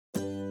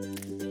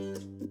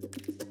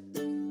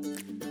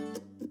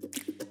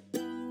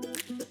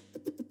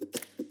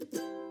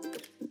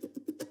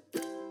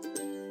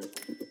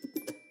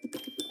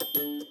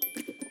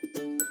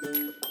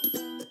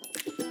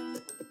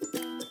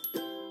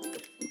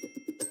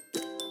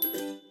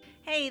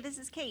Hey, this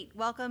is Kate.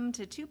 Welcome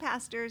to Two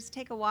Pastors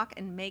Take a Walk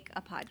and Make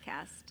a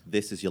Podcast.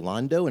 This is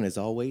Yolando, and as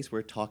always,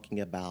 we're talking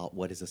about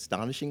what is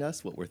astonishing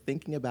us, what we're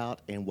thinking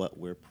about, and what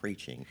we're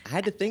preaching. I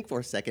had to think for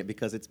a second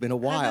because it's been a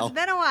while. It's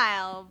been a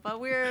while, but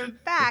we're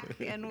back,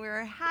 and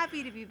we're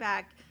happy to be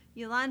back.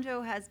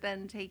 Yolando has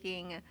been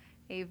taking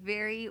a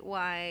very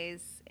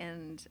wise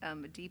and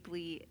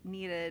deeply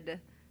needed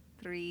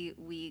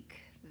 3-week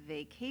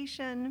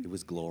vacation. It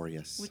was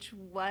glorious.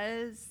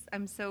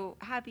 I'm so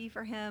happy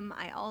for him.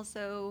 I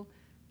also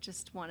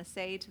just want to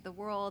say to the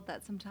world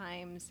that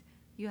sometimes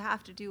you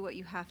have to do what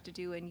you have to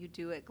do and you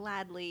do it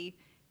gladly.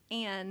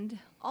 And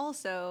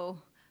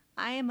also,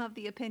 I am of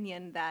the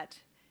opinion that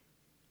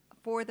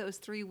for those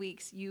 3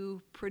 weeks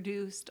you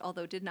produced,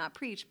 although did not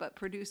preach, but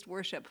produced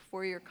worship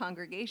for your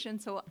congregation.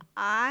 So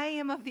I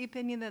am of the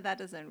opinion that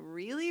doesn't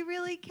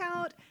really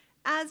count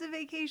as a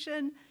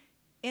vacation.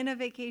 In a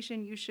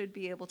vacation, you should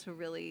be able to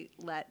really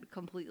let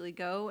completely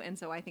go. And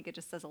so I think it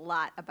just says a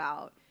lot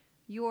about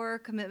your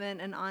commitment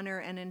and honor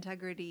and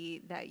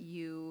integrity that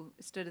you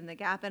stood in the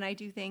gap. And I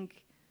do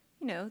think,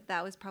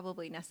 that was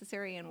probably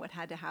necessary and what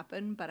had to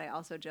happen. But I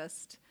also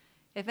just,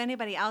 if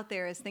anybody out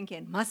there is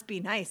thinking, must be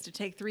nice to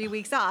take 3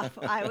 weeks off,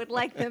 I would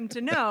like them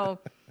to know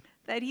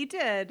that he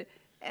did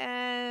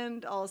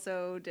and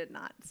also did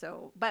not.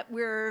 So, but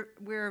we're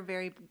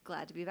very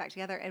glad to be back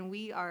together. And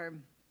we are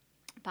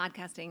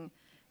podcasting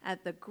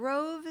at the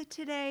Grove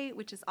today,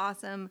 which is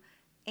awesome.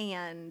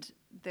 And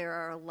there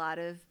are a lot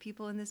of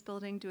people in this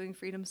building doing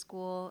Freedom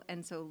School.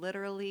 And so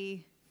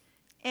literally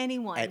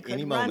anyone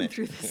could run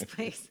through this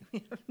place.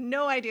 We have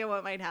no idea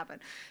what might happen.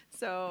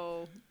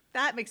 So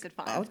that makes it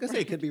fun. I was going to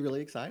say, it could be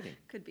really exciting.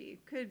 Could be.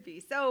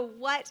 So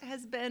what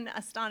has been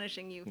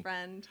astonishing you,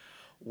 friend?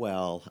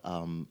 Well,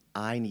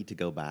 I need to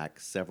go back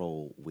a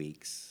couple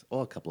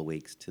of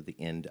weeks to the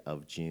end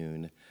of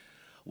June.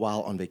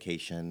 While on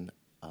vacation,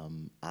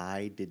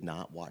 I did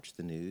not watch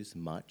the news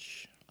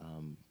much,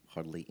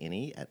 hardly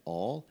any at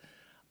all,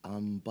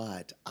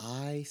 but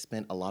I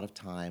spent a lot of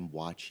time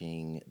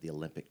watching the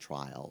Olympic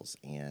trials,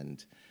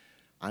 and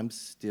I'm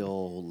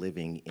still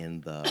living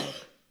in the...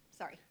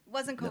 Sorry, it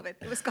wasn't COVID.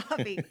 No. It was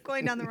coffee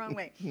going down the wrong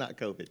way. Not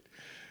COVID.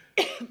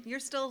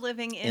 You're still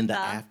living in the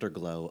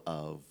afterglow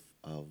of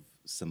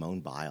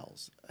Simone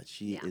Biles.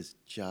 She is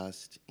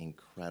just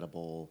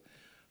incredible.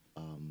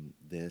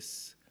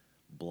 This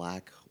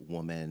Black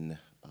woman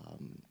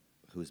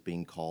who's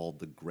being called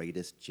the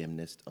greatest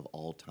gymnast of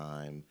all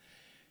time.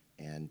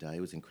 And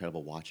it was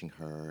incredible watching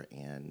her.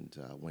 And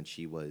when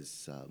she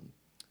was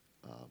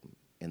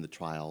in the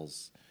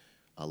trials,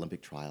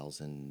 Olympic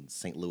trials in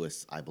St.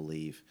 Louis, I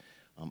believe,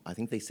 I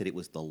think they said it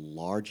was the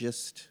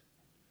largest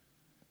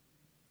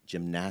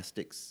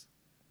gymnastics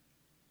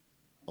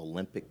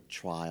Olympic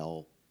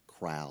trial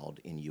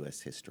crowd in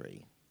U.S.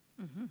 history.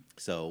 Mm-hmm.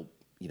 So,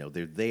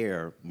 they're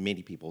there,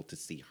 many people, to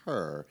see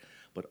her,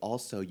 but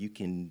also you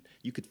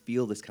could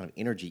feel this kind of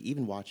energy.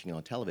 Even watching it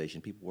on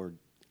television, people were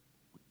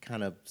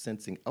kind of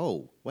sensing,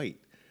 oh,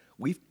 wait,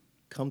 we've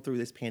come through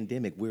this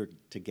pandemic. We're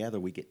together.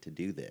 We get to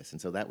do this. And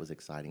so that was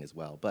exciting as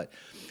well. But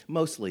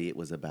mostly it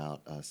was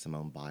about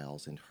Simone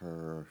Biles and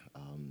her,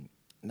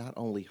 not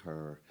only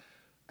her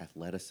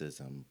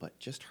athleticism, but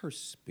just her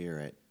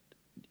spirit.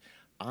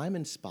 I'm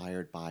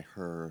inspired by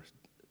her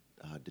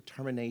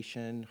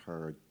determination,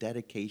 her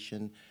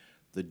dedication,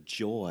 the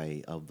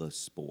joy of the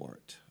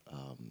sport.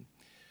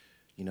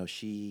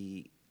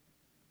 She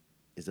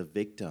is a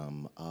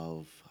victim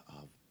of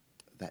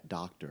that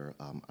doctor.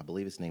 I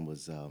believe his name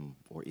was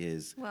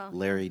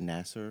Larry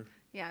Nassar.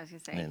 Yeah, I was going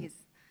to say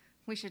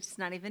we should just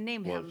not even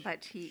name him,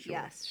 but she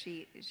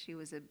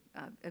was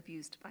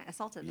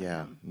assaulted by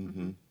him.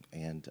 Mm-hmm.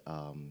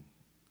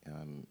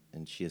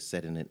 And she has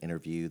said in an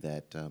interview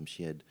that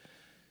she had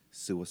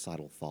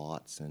suicidal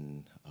thoughts,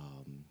 and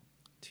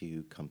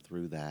to come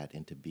through that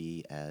and to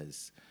be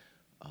as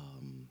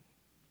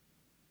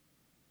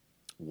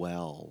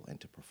well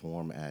and to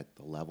perform at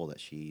the level that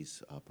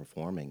she's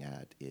performing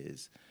at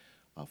is,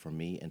 for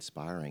me,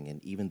 inspiring.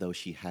 And even though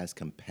she has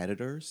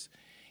competitors,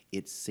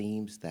 it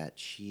seems that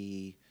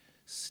she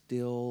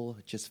still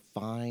just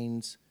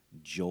finds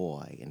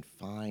joy and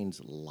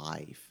finds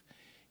life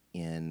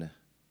in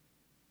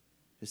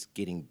just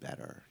getting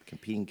better,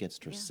 competing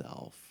against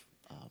herself.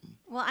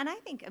 Well, and I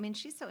think,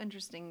 she's so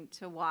interesting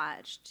to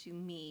watch to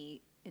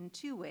me in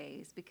two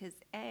ways, because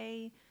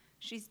A,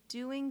 she's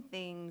doing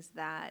things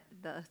that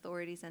the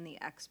authorities and the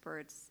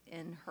experts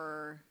in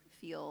her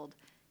field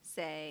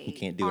say you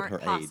can't do aren't at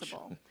her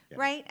possible, age. Yeah.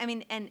 Right?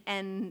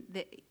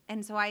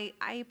 And so I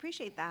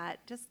appreciate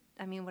that. Just,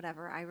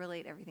 whatever. I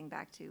relate everything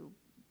back to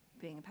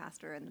being a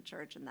pastor in the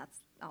church, and that's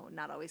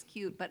not always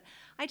cute. But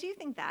I do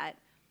think that,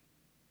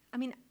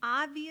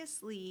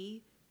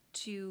 obviously,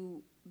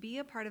 to be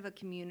a part of a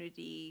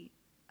community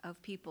of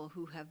people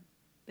who have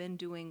been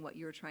doing what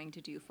you're trying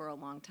to do for a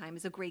long time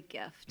is a great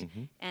gift.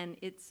 Mm-hmm. And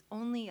it's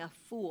only a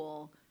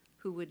fool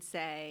who would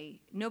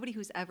say, nobody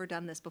who's ever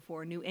done this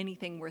before knew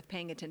anything worth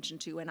paying attention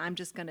to, and I'm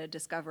just going to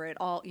discover it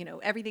all.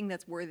 Everything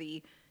that's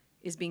worthy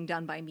is being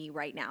done by me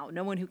right now.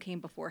 No one who came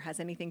before has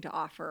anything to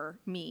offer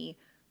me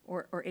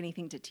or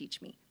anything to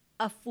teach me.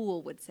 A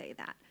fool would say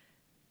that.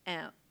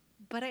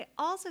 But I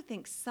also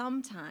think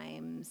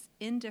sometimes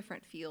in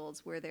different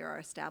fields where there are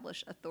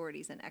established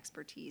authorities and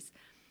expertise,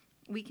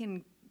 we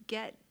can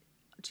get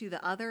to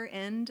the other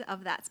end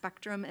of that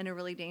spectrum in a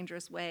really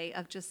dangerous way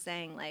of just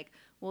saying like,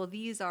 well,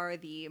 these are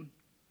the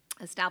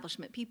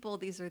establishment people,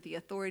 these are the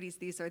authorities,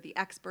 these are the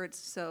experts,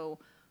 so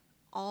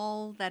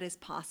all that is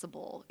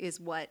possible is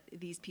what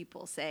these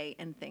people say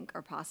and think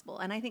are possible.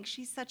 And I think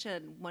she's such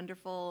a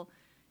wonderful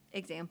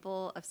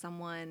example of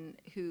someone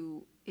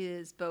who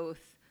is both,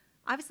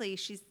 obviously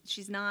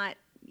she's not,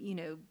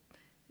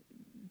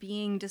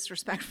 being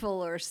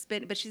disrespectful or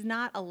spit, but she's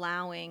not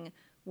allowing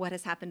what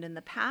has happened in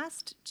the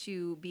past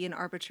to be an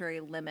arbitrary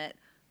limit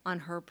on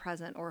her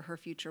present or her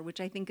future, which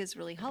I think is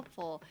really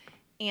helpful.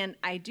 And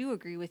I do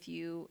agree with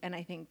you. And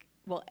I think,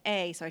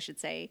 I should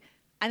say,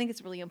 I think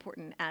it's really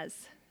important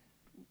as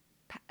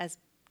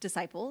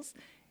disciples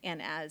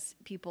and as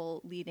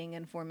people leading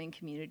and forming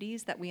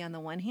communities that we, on the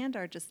one hand,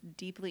 are just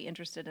deeply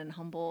interested and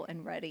humble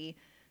and ready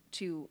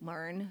to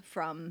learn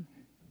from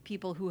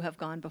people who have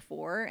gone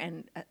before.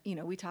 And,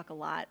 we talk a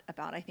lot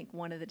about, I think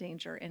one of the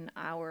danger in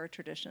our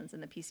traditions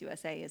in the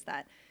PCUSA is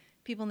that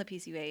people in the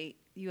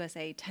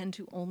PCUSA tend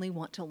to only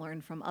want to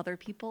learn from other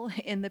people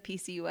in the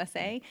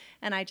PCUSA.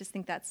 And I just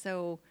think that's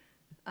so,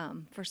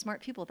 for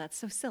smart people, that's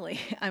so silly.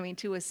 I mean,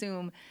 to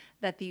assume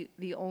that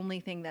the only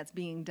thing that's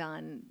being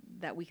done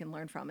that we can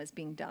learn from is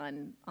being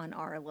done on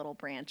our little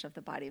branch of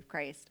the body of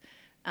Christ.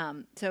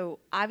 So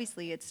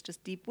obviously it's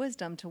just deep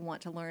wisdom to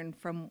want to learn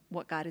from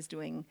what God is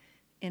doing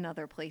in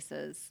other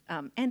places.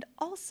 And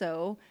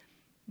also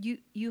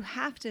you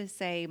have to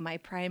say my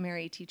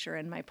primary teacher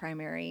and my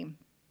primary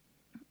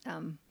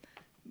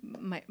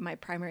my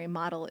primary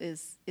model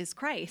is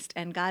Christ,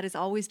 and God is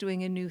always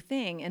doing a new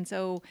thing. And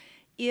so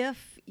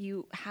if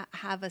you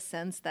have a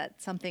sense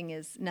that something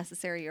is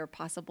necessary or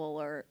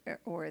possible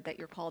or that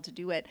you're called to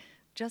do it,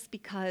 just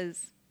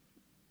because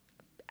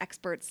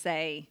experts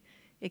say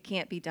it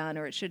can't be done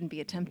or it shouldn't be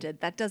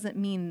attempted, that doesn't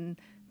mean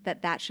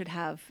that should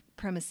have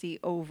primacy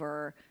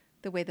over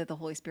the way that the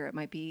Holy Spirit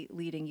might be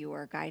leading you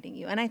or guiding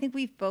you. And I think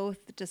we've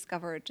both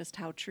discovered just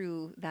how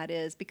true that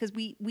is, because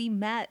we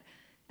met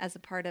as a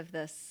part of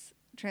this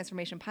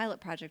Transformation Pilot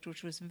Project,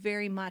 which was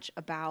very much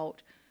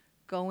about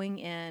going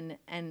in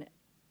and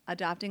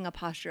adopting a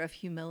posture of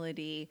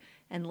humility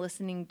and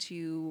listening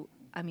to,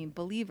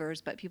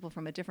 believers, but people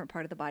from a different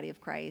part of the body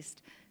of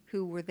Christ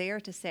who were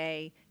there to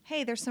say,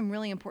 hey, there's some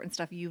really important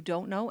stuff you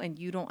don't know and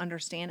you don't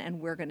understand,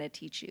 and we're going to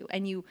teach you.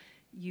 And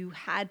you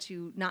had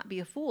to not be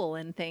a fool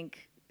and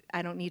think,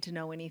 I don't need to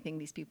know anything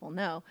these people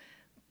know.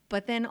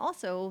 But then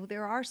also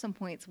there are some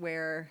points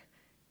where,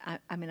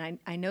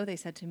 I know they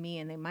said to me,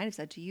 and they might have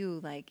said to you,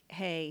 like,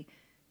 hey,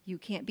 you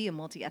can't be a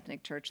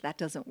multi-ethnic church. That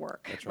doesn't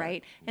work. That's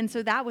right? And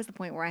so that was the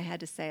point where I had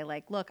to say,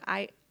 like, look,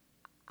 I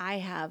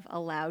have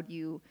allowed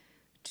you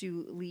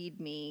to lead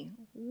me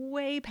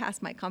way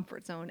past my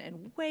comfort zone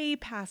and way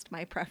past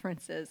my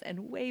preferences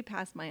and way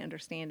past my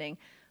understanding.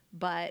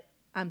 But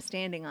I'm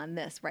standing on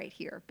this right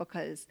here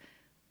because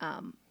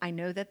I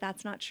know that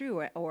that's not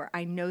true, or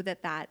I know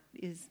that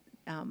is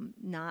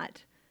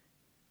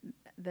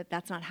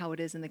that's not how it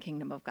is in the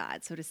kingdom of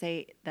God. So to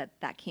say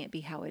that can't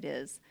be how it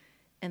is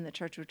in the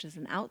church, which is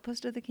an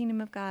outpost of the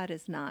kingdom of God,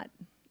 is not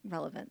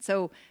relevant.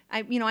 So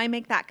I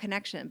make that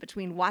connection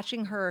between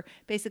watching her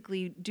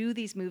basically do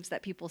these moves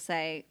that people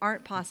say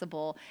aren't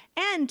possible,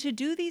 and to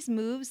do these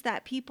moves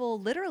that people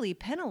literally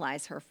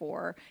penalize her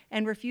for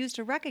and refuse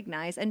to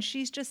recognize. And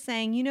she's just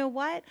saying, you know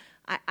what?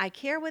 I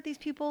care what these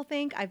people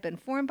think. I've been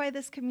formed by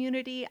this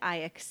community. I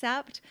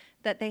accept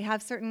that they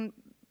have certain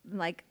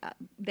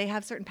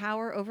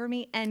power over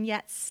me, and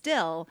yet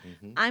still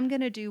I'm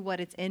going to do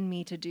what it's in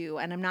me to do,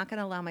 and I'm not going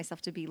to allow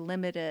myself to be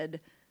limited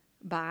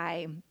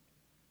by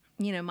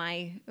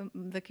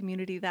the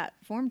community that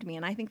formed me.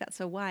 And I think that's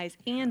so wise.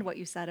 And what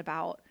you said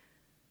about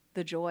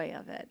the joy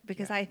of it,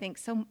 because I think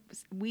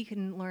we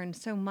can learn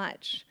so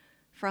much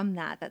from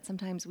that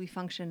sometimes we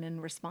function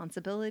in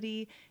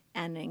responsibility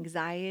and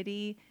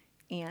anxiety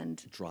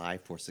and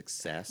drive for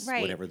success,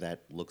 right. whatever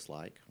that looks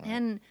like.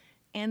 Right?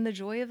 And the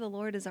joy of the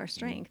Lord is our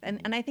strength.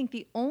 And I think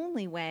the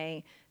only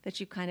way that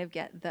you kind of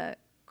get the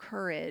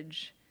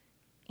courage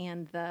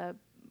and the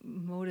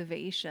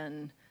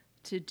motivation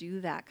to do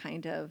that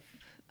kind of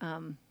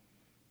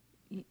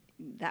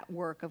that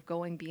work of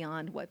going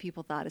beyond what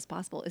people thought is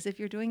possible is if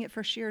you're doing it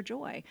for sheer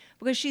joy,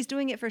 because she's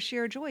doing it for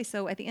sheer joy.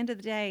 So at the end of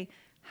the day,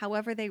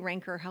 however they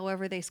rank her,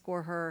 however they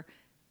score her,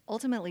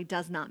 ultimately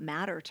does not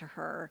matter to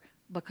her,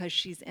 because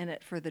she's in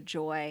it for the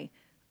joy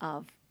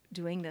of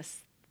doing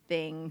this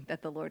thing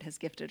that the Lord has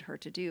gifted her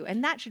to do.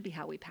 And that should be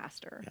how we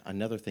pastor.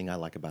 Another thing I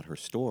like about her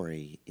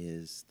story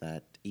is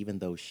that even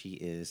though she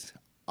is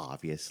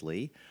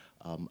obviously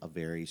a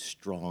very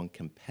strong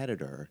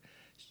competitor,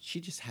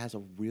 she just has a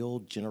real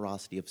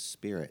generosity of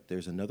spirit.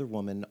 There's another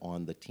woman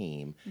on the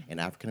team, an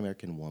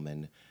African-American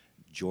woman,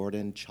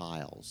 Jordan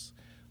Childs,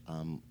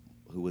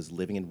 who was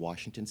living in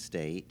Washington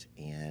State,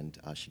 and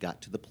she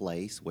got to the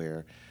place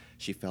where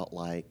She felt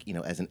like,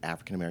 as an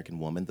African American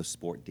woman, the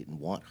sport didn't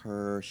want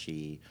her.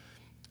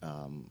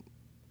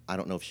 I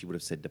don't know if she would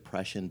have said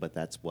depression, but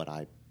that's what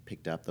I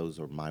picked up. Those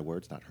are my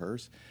words, not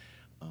hers.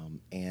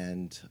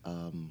 And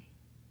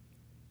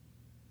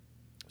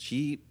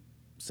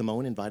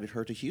Simone invited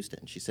her to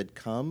Houston. She said,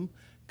 come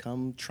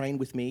train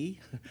with me.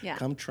 Yeah.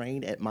 Come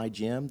train at my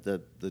gym,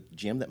 the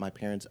gym that my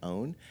parents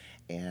own.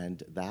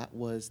 And that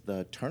was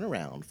the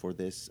turnaround for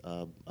this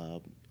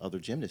other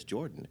gymnast,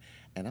 Jordan.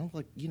 And I'm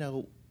like,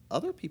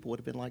 other people would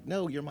have been like,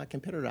 no, you're my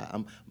competitor.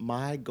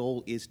 My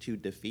goal is to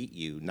defeat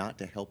you, not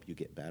to help you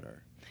get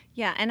better.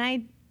 Yeah, and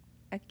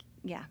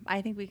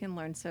I think we can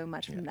learn so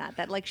much from that.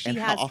 That like she And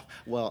has.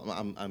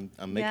 I'm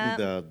making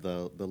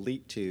the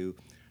leap to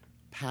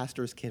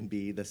pastors can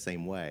be the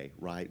same way,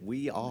 right?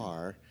 We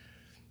are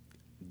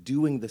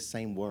doing the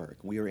same work.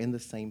 We are in the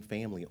same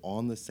family,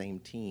 on the same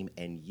team,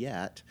 and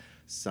yet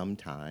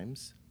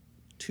sometimes,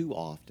 too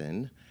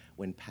often,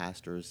 when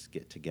pastors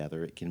get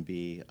together, it can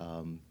be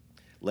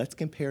let's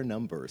compare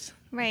numbers.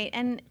 Right,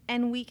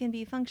 and we can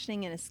be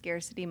functioning in a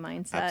scarcity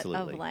mindset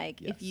Absolutely. of like,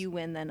 Yes. if you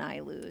win, then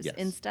I lose, Yes.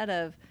 instead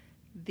of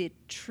the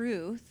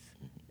truth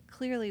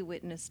clearly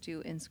witnessed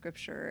to in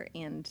Scripture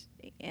and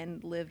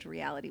lived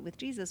reality with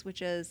Jesus,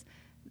 which is,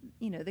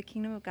 the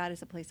kingdom of God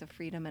is a place of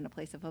freedom and a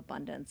place of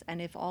abundance.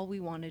 And if all we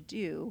want to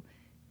do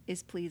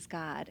is please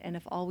God, and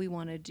if all we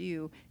want to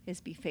do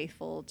is be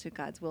faithful to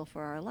God's will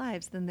for our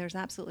lives, then there's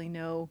absolutely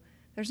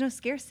there's no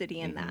scarcity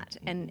in that.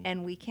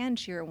 And we can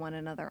cheer one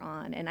another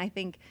on. And I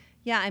think,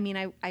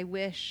 I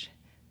wish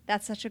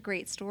that's such a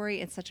great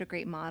story. It's such a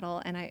great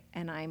model.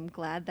 And I'm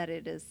glad that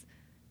it is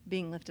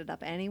being lifted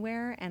up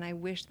anywhere. And I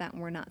wish that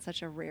were not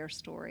such a rare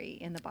story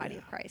in the body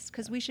of Christ,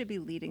 because we should be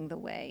leading the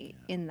way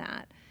in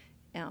that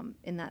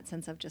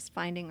sense of just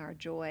finding our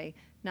joy,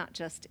 not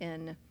just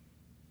in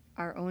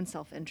our own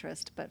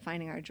self-interest, but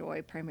finding our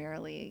joy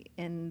primarily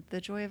in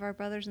the joy of our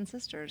brothers and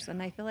sisters.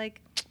 And I feel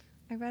like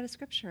I read a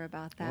scripture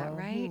about that,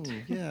 right?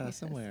 Yeah,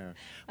 somewhere.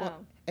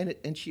 Well,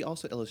 and she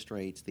also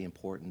illustrates the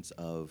importance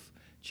of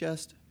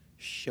just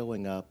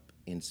showing up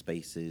in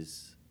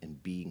spaces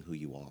and being who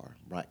you are,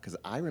 right? Because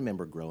I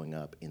remember growing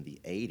up in the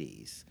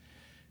 80s,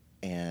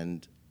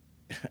 and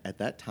at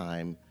that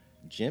time,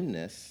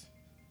 gymnasts,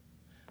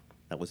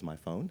 that was my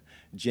phone,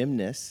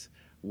 gymnasts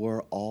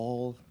were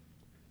all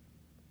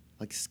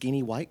like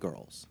skinny white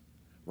girls,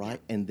 right?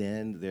 And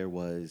then there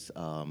was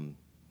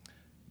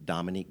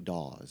Dominique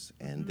Dawes,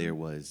 and there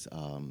was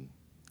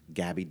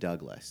Gabby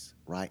Douglas,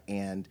 right?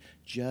 And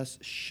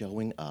just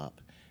showing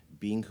up,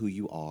 being who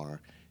you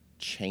are,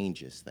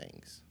 changes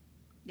things.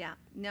 Yeah,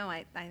 no,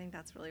 I think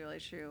that's really, really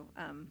true.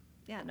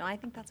 I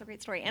think that's a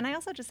great story. And I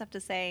also just have to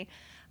say,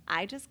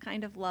 I just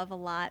kind of love a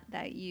lot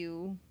that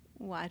you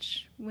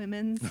watch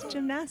women's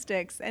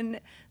gymnastics,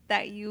 and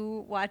that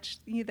you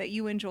that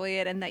you enjoy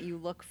it, and that you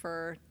look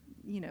for,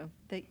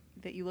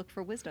 that you look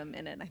for wisdom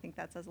in it. I think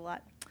that says a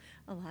lot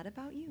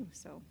about you.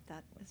 So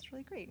that is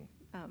really great.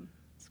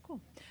 It's cool.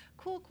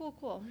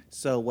 Cool.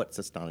 So what's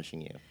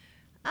astonishing you?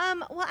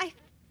 Well,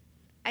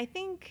 I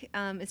think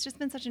it's just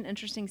been such an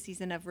interesting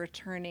season of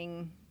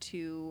returning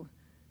to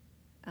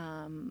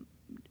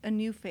a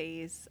new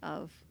phase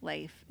of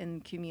life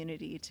and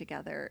community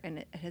together, and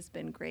it has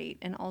been great.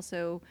 And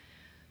also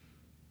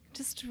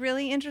just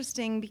really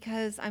interesting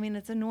because,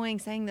 it's annoying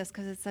saying this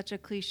because it's such a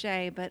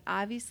cliche, but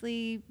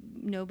obviously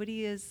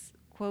nobody is,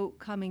 quote,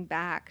 coming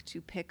back to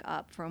pick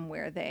up from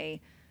where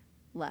they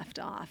left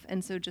off.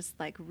 And so just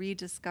like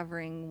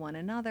rediscovering one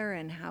another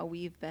and how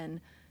we've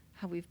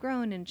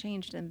grown and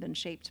changed and been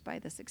shaped by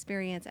this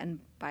experience and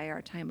by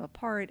our time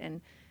apart,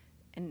 and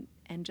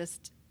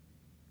just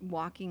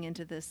walking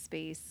into this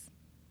space,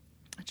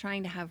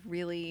 trying to have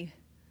really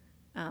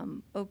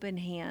open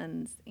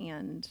hands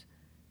and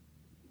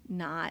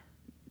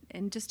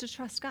just to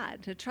trust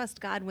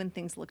God when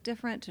things look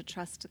different, to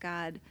trust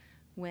God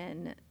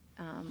when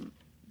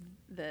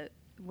the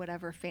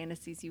whatever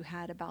fantasies you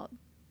had about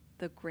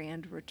the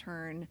grand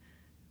return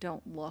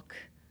don't look,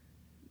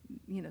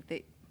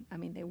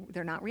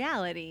 they're not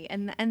reality,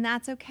 and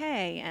that's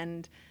okay.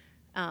 And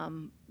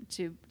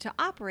to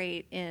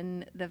operate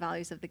in the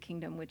values of the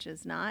kingdom, which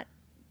is not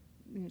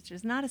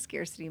a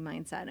scarcity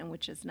mindset, and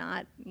which is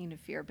not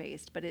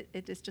fear-based, but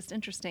it is just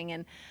interesting.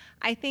 And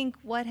I think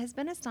what has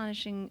been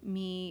astonishing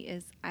me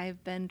is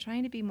I've been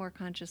trying to be more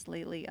conscious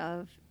lately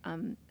of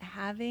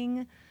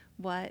having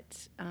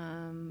what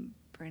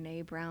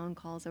Brene Brown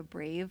calls a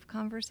brave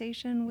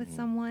conversation with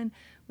someone,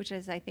 which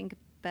is, I think,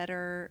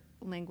 better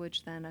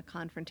language than a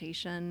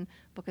confrontation,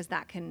 because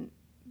that can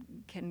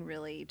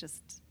really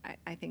just,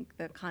 I think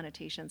the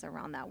connotations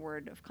around that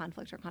word of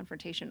conflict or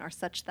confrontation are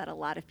such that a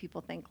lot of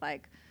people think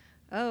like,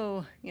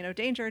 oh,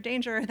 danger,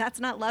 that's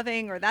not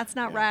loving, or that's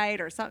not right,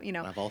 or something,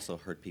 I've also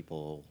heard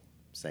people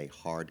say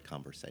hard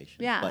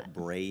conversation, Yeah. but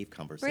brave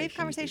conversation. Brave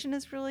conversation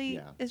is really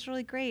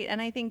great.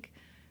 And I think,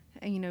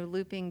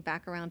 looping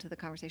back around to the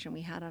conversation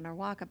we had on our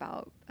walk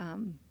about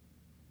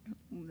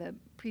the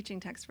preaching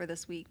text for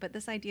this week, but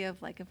this idea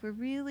of like, if we're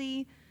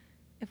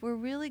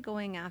really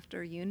going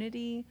after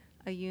unity,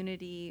 a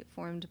unity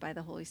formed by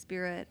the Holy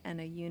Spirit and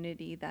a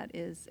unity that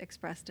is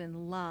expressed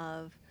in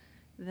love,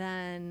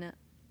 then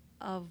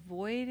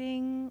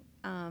avoiding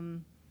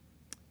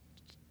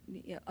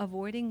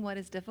avoiding what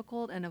is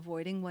difficult and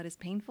avoiding what is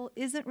painful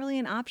isn't really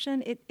an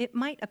option. It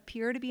might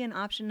appear to be an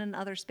option in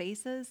other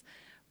spaces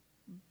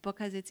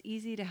because it's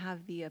easy to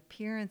have the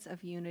appearance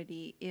of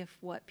unity if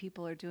what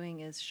people are doing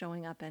is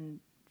showing up and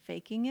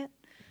faking it,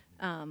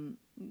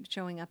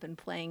 showing up and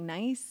playing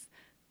nice,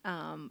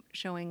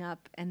 showing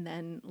up and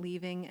then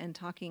leaving and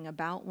talking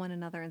about one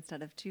another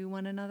instead of to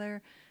one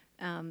another.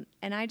 And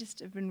I just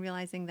have been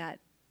realizing that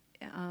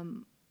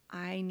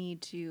I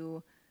need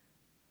to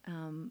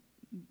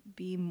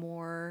be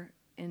more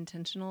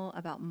intentional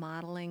about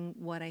modeling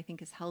what I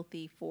think is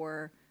healthy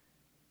for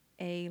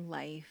A,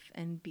 life,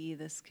 and B,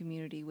 this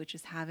community, which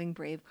is having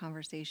brave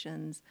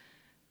conversations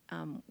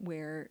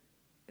where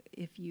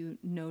if you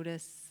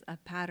notice a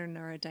pattern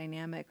or a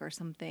dynamic or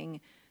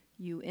something,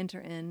 you enter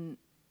in,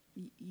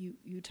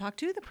 you talk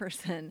to the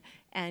person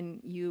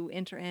and you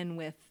enter in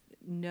with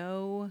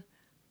no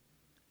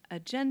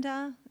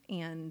agenda,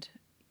 and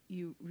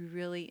you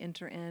really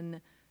enter in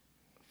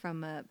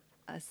from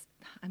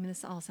I mean,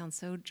 this all sounds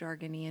so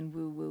jargony and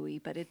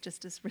woo-wooey, but it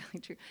just is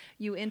really true.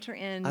 You enter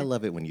in. I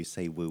love it when you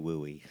say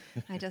woo-wooey.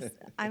 I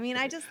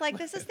just like,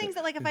 this is things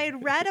that, like, if I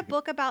had read a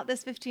book about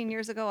this 15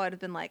 years ago, I'd have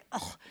been like,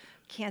 oh,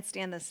 can't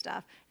stand this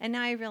stuff. And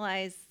now I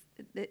realize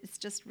it's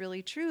just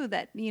really true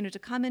that, to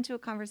come into a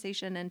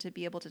conversation and to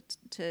be able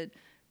to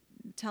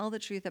tell the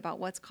truth about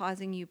what's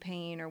causing you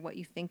pain or what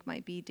you think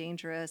might be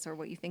dangerous or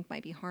what you think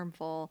might be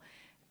harmful,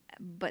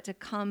 but to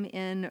come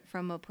in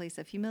from a place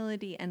of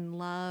humility and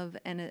love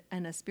and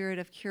a spirit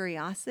of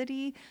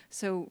curiosity.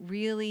 So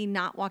really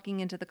not walking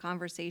into the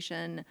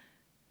conversation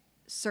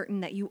certain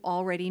that you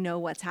already know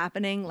what's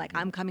happening. Like,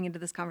 I'm coming into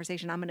this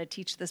conversation, I'm going to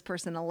teach this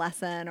person a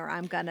lesson, or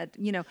I'm going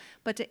to,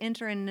 but to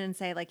enter in and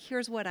say, like,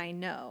 here's what I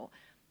know.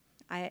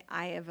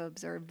 I have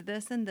observed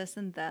this and this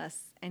and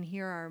this, and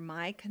here are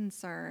my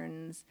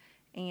concerns.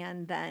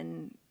 And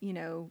then,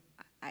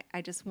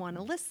 I just want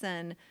to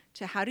listen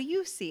to, how do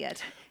you see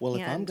it? Well,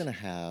 if I'm going to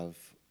have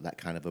that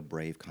kind of a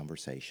brave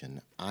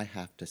conversation, I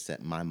have to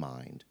set my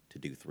mind to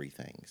do three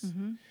things.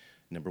 Mm-hmm.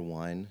 Number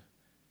one,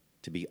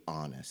 to be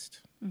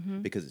honest,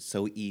 because it's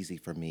so easy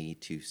for me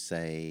to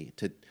say,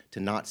 to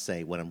not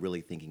say what I'm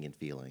really thinking and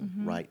feeling,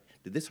 right?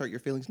 Did this hurt your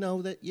feelings?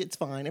 No, it's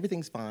fine.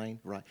 Everything's fine,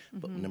 right?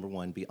 But number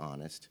one, be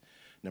honest.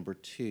 Number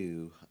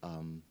two,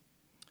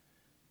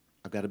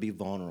 I've got to be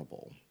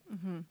vulnerable.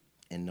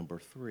 And number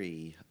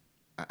three,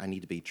 I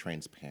need to be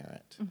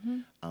transparent.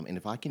 And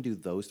if I can do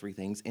those three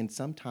things, and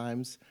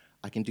sometimes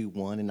I can do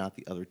one and not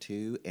the other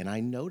two, and I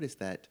notice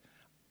that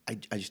I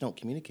just don't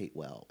communicate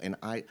well. And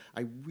I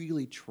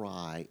really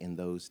try in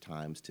those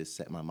times to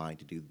set my mind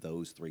to do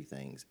those three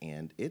things.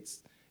 And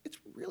it's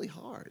really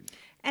hard.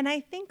 And I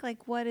think,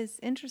 like, what is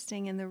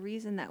interesting and the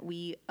reason that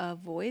we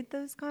avoid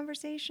those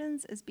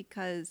conversations is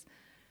because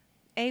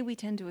we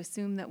tend to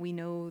assume that we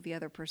know the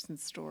other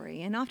person's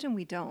story, and often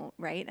we don't,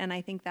 right? And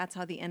I think that's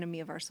how the enemy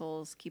of our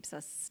souls keeps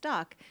us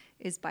stuck,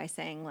 is by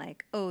saying,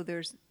 like, oh,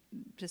 there's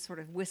just sort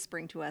of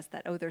whispering to us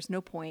that, oh, there's no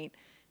point.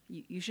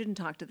 You shouldn't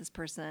talk to this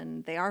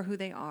person. They are who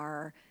they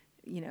are.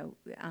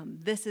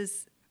 This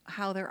is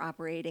how they're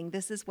operating.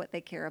 This is what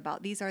they care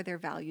about. These are their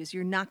values.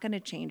 You're not going to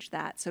change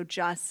that. So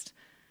just,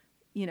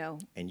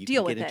 and you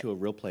deal can with get into it. a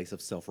real place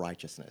of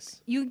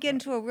self-righteousness. You can get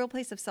into a real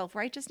place of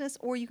self-righteousness,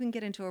 or you can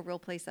get into a real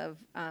place of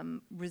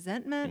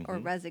resentment or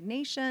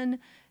resignation.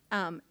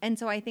 And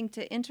so I think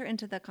to enter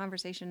into the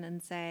conversation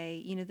and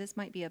say, this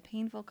might be a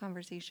painful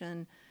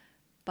conversation,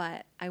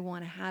 but I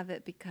want to have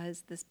it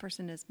because this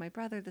person is my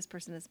brother, this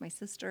person is my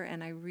sister,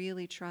 and I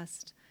really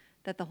trust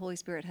that the Holy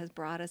Spirit has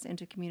brought us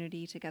into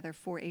community together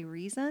for a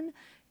reason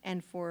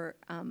and for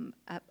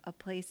a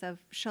place of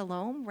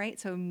shalom, right?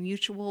 So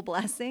mutual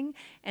blessing.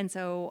 And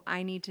so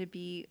I need to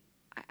be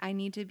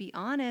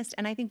honest.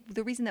 And I think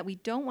the reason that we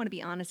don't want to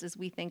be honest is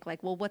we think,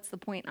 like, well, what's the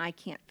point? I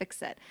can't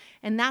fix it.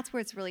 And that's where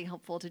it's really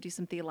helpful to do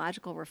some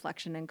theological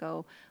reflection and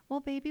go, well,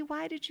 baby,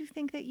 why did you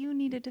think that you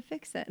needed to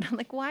fix it?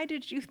 Like, why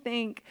did you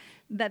think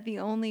that the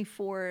only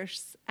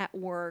force at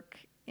work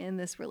in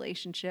this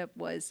relationship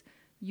was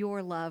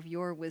your love,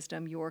 your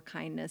wisdom, your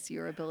kindness,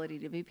 your ability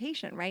to be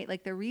patient, right?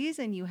 Like, the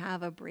reason you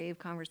have a brave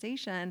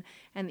conversation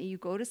and that you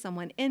go to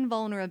someone in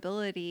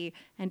vulnerability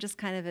and just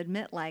kind of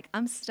admit, like,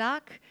 I'm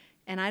stuck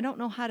and I don't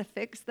know how to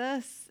fix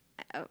this,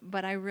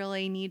 but I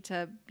really need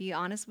to be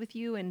honest with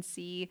you and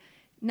see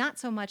not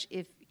so much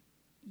if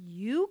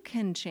you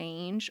can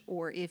change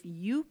or if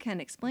you can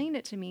explain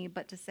it to me,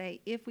 but to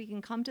say, if we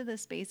can come to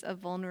this space of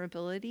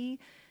vulnerability,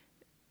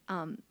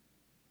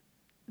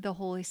 the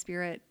Holy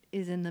Spirit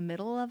is in the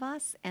middle of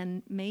us,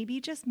 and maybe,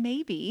 just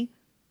maybe,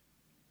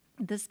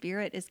 the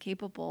Spirit is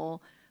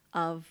capable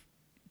of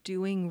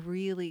doing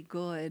really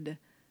good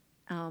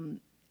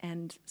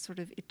and sort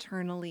of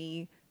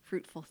eternally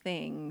fruitful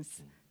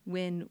things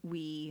when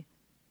we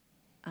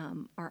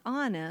are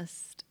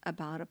honest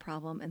about a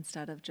problem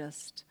instead of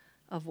just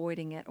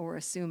avoiding it or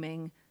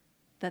assuming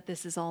that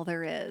this is all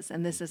there is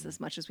and this is as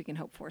much as we can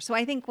hope for. So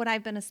I think what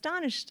I've been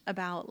astonished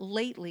about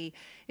lately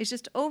is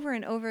just over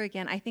and over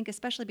again, I think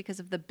especially because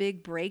of the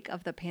big break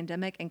of the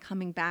pandemic and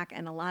coming back,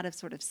 and a lot of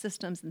sort of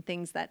systems and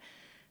things that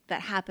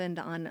happened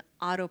on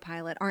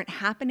autopilot aren't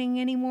happening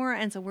anymore.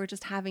 And so we're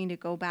just having to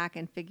go back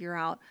and figure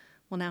out,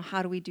 well, now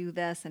how do we do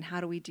this and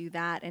how do we do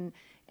that? And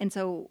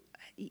so,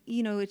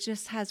 it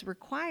just has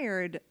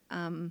required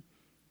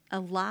a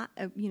lot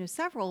of,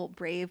 several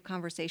brave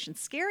conversations,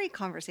 scary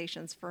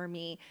conversations for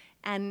me.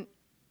 And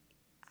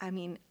I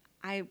mean,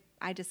 I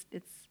just,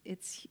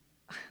 it's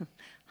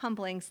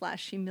humbling /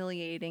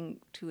 humiliating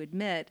to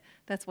admit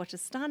that's what's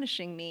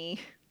astonishing me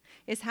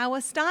is how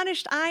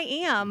astonished I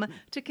am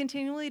to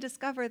continually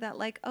discover that,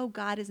 like, oh,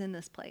 God is in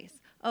this place.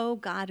 Oh,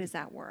 God is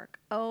at work.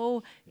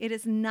 Oh, it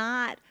is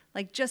not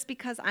like just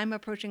because I'm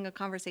approaching a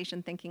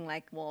conversation thinking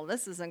like, well,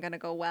 this isn't going to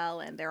go well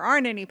and there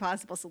aren't any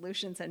possible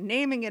solutions and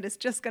naming it is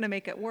just going to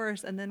make it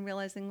worse. And then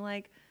realizing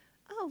like,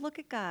 oh, look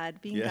at God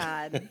being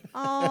God,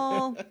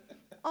 all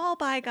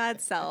by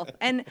God's self.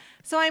 And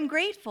so I'm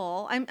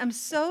grateful. I'm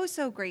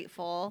so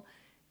grateful.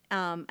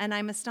 And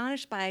I'm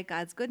astonished by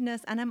God's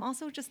goodness. And I'm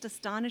also just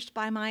astonished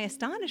by my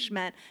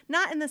astonishment,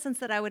 not in the sense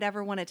that I would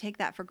ever want to take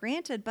that for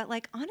granted, but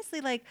like,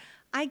 honestly, like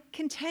I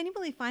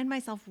continually find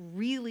myself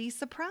really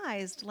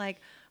surprised. Like,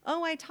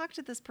 oh, I talked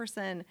to this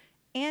person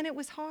and it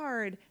was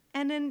hard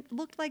and then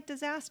looked like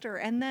disaster.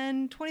 And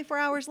then 24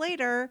 hours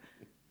later,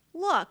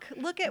 look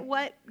at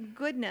what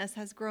goodness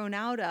has grown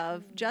out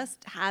of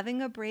just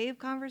having a brave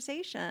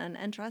conversation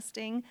and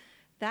trusting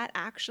that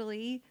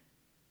actually,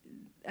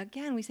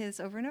 again, we say this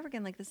over and over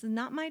again, like, this is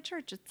not my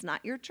church. It's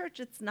not your church.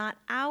 It's not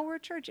our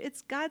church.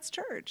 It's God's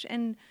church.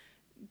 And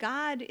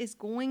God is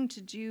going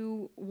to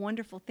do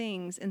wonderful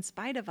things in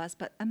spite of us.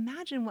 But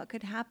imagine what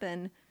could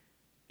happen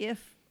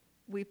if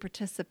we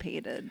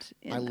participated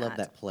in I love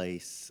that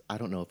place. I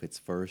don't know if it's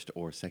First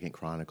or Second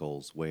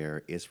Chronicles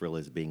where Israel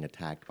is being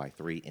attacked by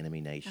 3 enemy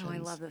nations. Oh, I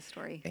love this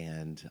story.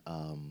 And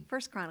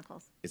First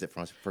Chronicles. Is it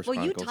First Well,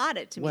 Chronicles? you taught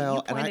it to me. Well,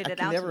 You pointed and I it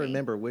can out never to me.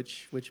 remember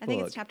which book. I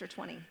think it's chapter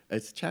 20.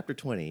 It's chapter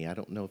 20. I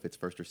don't know if it's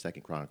First or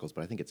Second Chronicles,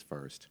 but I think it's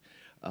First.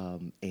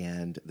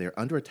 And they're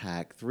under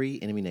attack. 3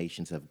 enemy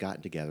nations have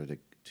gotten together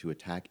to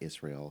attack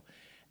Israel.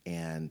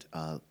 And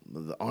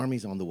the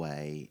army's on the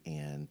way,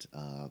 and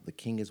the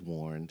king is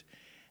warned.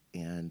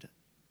 And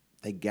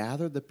they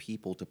gather the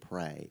people to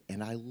pray.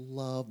 And I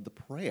love the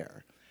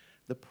prayer.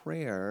 The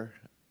prayer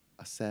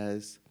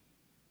says,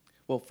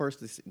 well,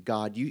 first,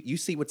 God, you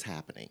see what's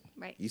happening.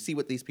 Right. You see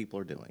what these people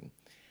are doing.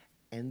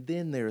 And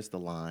then there's the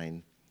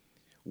line,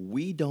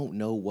 we don't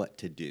know what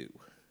to do,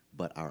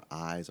 but our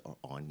eyes are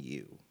on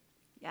you.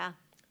 Yeah.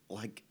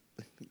 Like...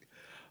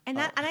 And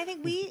I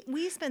think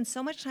we spend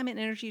so much time and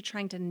energy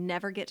trying to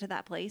never get to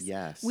that place.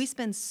 Yes. We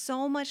spend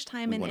so much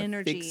time and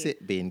energy. Fix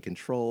it, be in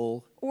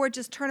control. Or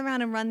just turn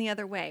around and run the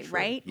other way, True.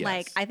 right? Yes.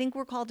 Like, I think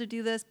we're called to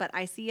do this, but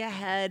I see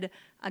ahead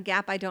a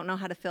gap I don't know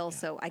how to fill. Yeah.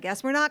 So I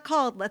guess we're not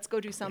called. Let's go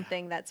do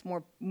something that's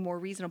more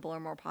reasonable or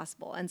more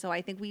possible. And so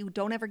I think we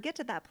don't ever get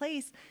to that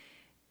place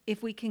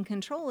if we can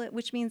control it,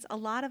 which means a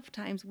lot of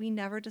times we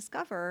never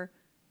discover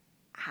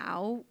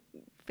how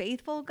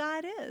faithful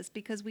God is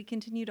because we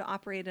continue to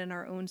operate in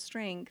our own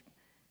strength.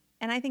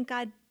 And I think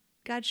God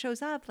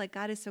shows up, like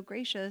God is so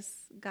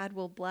gracious. God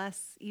will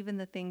bless even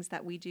the things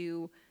that we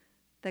do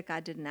that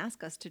God didn't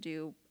ask us to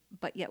do,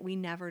 but yet we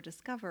never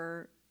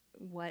discover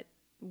what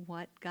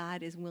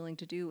God is willing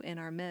to do in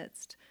our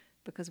midst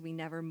because we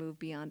never move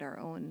beyond our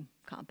own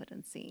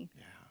competency.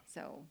 Yeah.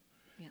 So,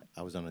 yeah.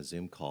 I was on a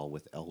Zoom call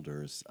with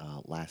elders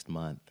last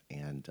month,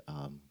 and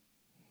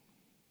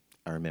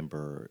I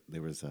remember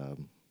there was a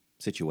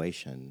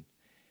situation,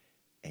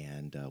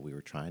 and we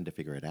were trying to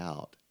figure it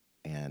out.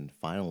 And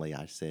finally,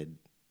 I said,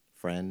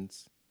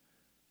 friends,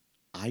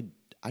 I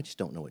just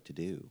don't know what to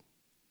do,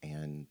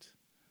 and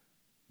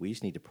we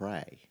just need to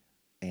pray.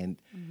 And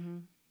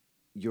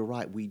you're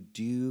right, we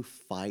do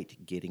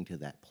fight getting to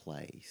that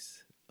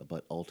place,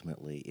 but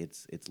ultimately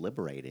it's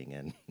liberating.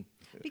 And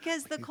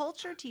because the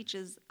culture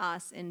teaches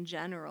us in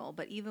general,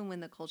 but even when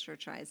the culture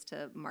tries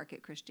to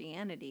market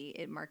Christianity,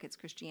 it markets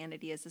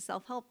Christianity as a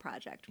self-help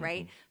project,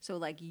 right? So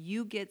like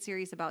you get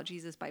serious about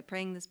Jesus by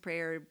praying this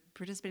prayer,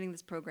 participating in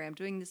this program,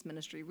 doing this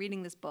ministry,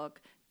 reading this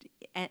book,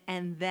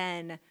 and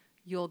then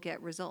you'll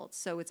get results.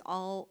 So it's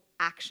all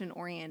action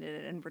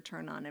oriented and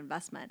return on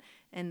investment.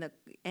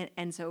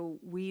 And so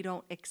we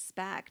don't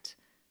expect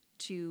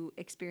to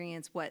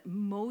experience what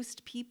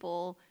most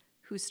people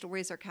whose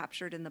stories are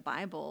captured in the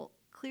Bible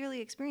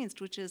clearly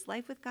experienced, which is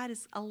life with God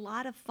is a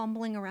lot of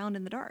fumbling around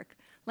in the dark.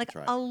 Like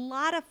a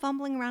lot of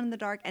fumbling around in the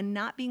dark and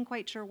not being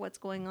quite sure what's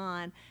going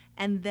on,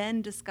 and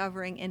then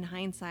discovering in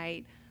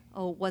hindsight,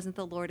 oh, wasn't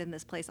the Lord in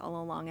this place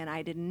all along and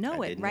I didn't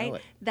know it, right?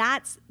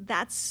 That's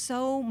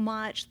so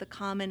much the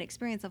common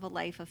experience of a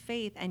life of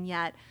faith, and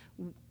yet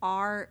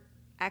our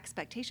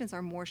expectations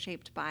are more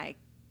shaped by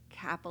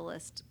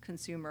capitalist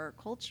consumer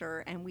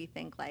culture, and we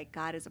think like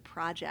God is a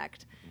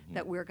project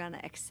that we're going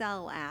to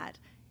excel at,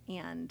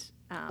 and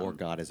or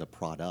God is a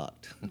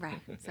product.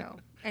 Right. So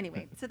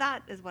anyway, so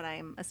that is what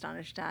I'm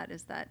astonished at,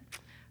 is that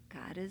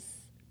God is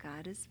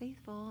God is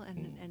faithful,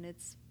 and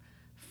it's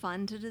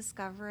fun to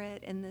discover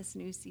it in this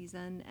new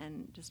season,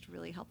 and just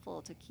really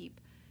helpful to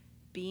keep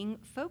being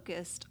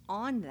focused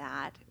on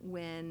that.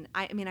 When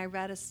I mean, I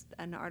read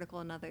an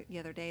article the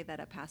other day that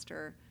a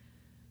pastor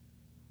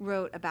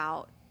wrote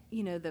about,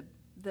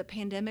 the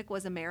pandemic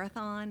was a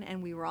marathon,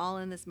 and we were all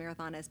in this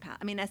marathon as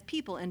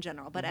people in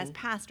general, but as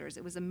pastors,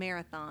 it was a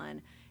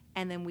marathon,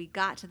 and then we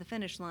got to the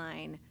finish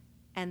line,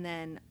 and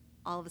then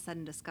all of a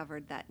sudden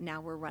discovered that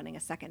now we're running a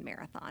second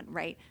marathon,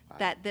 right?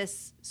 That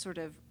this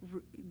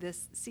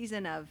this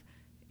season of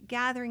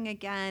gathering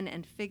again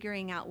and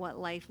figuring out what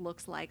life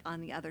looks like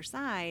on the other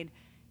side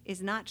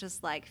is not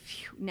just like,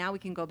 phew, now we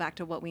can go back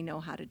to what we know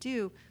how to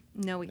do.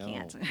 No, we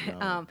can't. No.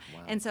 Wow.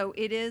 And so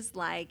it is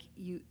like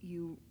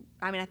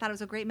I thought it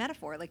was a great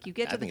metaphor. Like you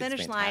get to the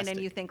finish line and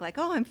you think like,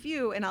 oh, I'm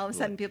few. And all of a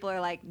sudden people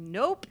are like,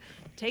 nope,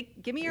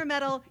 give me your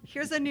medal.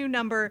 Here's a new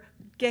number.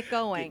 Get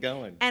going. Get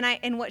going.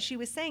 And what she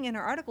was saying in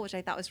her article, which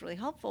I thought was really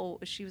helpful,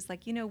 was she was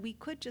like, we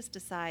could just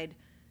decide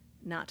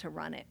not to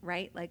run it,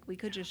 right? Like we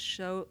could just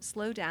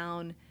slow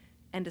down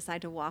and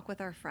decide to walk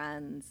with our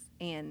friends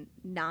and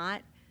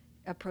not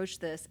approach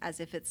this as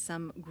if it's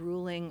some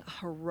grueling,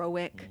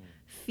 heroic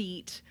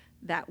feat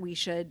that we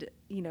should,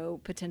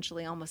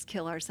 potentially almost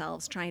kill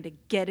ourselves trying to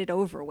get it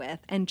over with,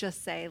 and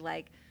just say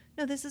like,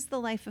 no, this is the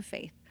life of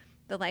faith.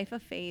 The life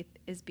of faith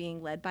is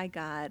being led by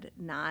God,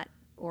 not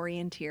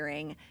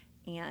orienteering,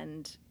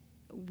 and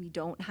we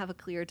don't have a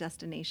clear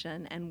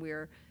destination, and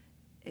we're,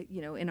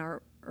 in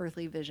our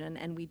earthly vision,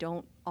 and we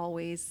don't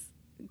always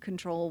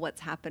control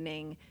what's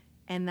happening,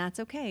 and that's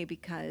okay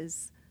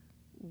because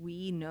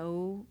we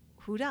know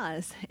who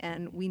does,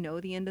 and we know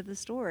the end of the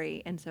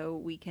story, and so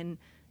we can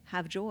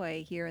have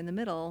joy here in the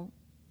middle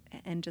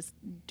and just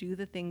do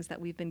the things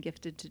that we've been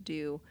gifted to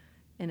do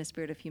in a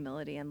spirit of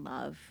humility and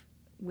love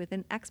with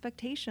an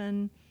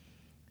expectation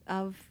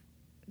of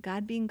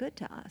God being good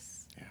to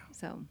us. Yeah.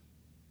 So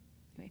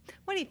anyway,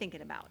 what are you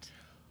thinking about?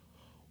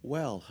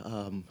 Well,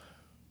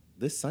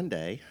 this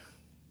Sunday,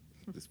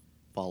 this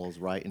follows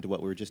right into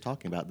what we were just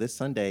talking about. This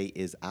Sunday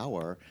is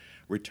our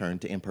return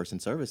to in-person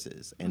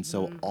services. And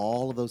so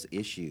all of those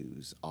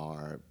issues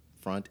are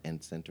front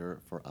and center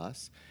for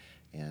us.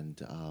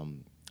 And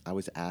I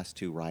was asked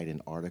to write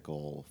an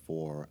article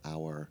for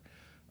our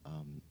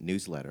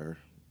newsletter.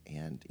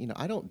 And,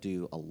 I don't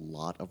do a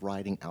lot of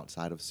writing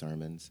outside of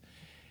sermons,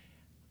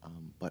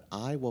 but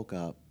I woke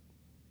up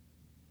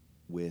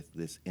with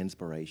this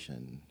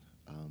inspiration.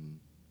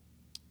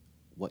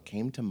 What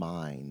came to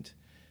mind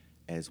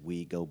as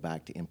we go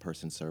back to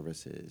in-person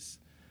services,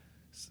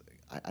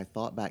 I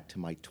thought back to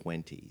my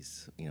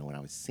 20s, when I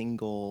was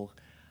single.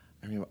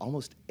 I remember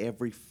almost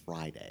every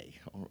Friday,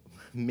 or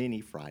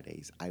many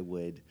Fridays, I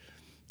would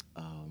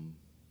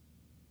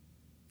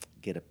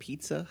get a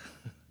pizza,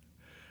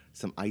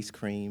 some ice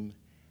cream,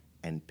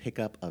 and pick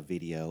up a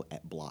video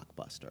at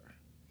Blockbuster.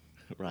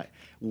 Right.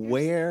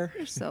 You're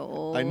so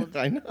old.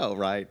 I know,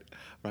 right?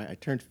 Right. I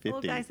turned 50.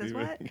 Old guy says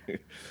what?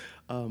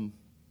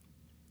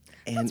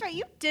 And that's right.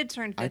 You did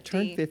turn 50. I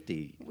turned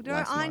 50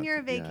 last on month.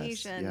 your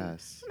vacation.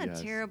 Yes. I'm a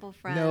terrible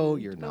friend. No,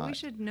 you're not. But we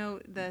should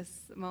note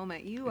this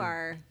moment. You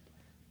are.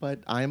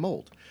 But I am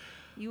old.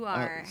 You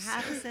are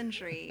half a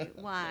century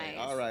wise.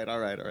 All right.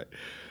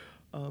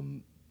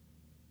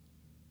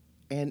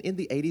 And in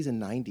the 80s and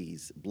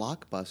 90s,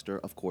 Blockbuster,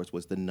 of course,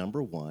 was the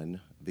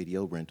 #1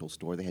 video rental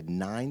store. They had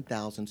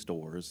 9,000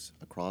 stores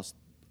across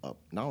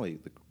not only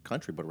the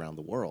country, but around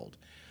the world.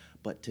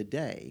 But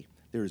today,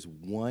 there's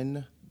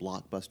one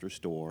Blockbuster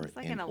store it's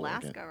like in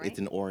Alaska, Oregon. right? It's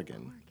in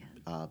Oregon.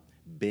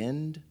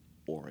 Bend,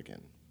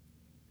 Oregon.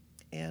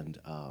 And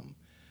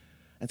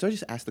so I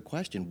just asked the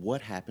question,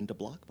 what happened to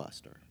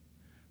Blockbuster,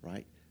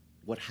 right?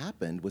 What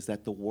happened was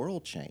that the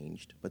world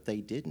changed, but they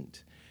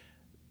didn't.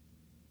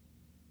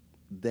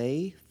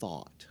 They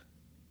thought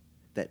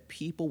that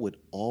people would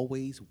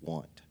always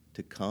want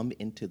to come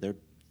into their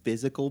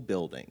physical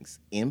buildings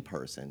in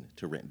person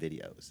to rent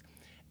videos.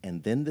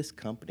 And then this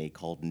company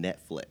called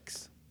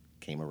Netflix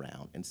came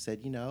around and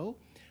said,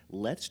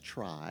 let's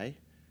try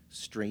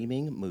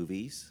streaming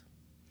movies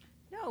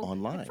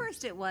online. At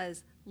first it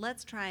was,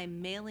 let's try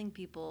mailing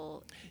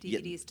people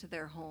DVDs to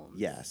their homes.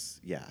 Yes.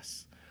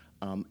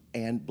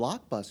 And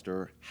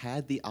Blockbuster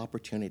had the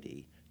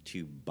opportunity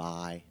to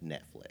buy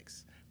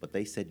Netflix. But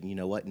they said, you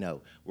know what?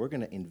 No, we're going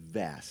to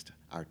invest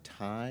our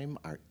time,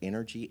 our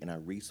energy, and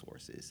our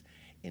resources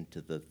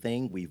into the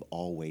thing we've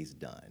always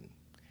done.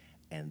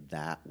 And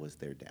that was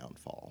their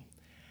downfall.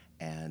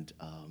 And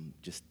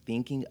just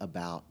thinking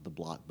about the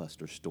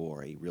Blockbuster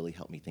story really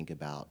helped me think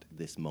about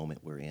this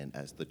moment we're in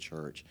as the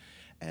church,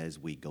 as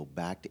we go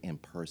back to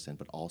in-person,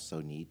 but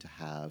also need to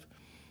have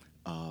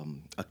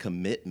a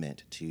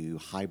commitment to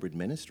hybrid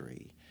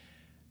ministry.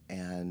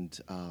 And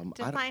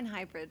define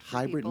hybrid.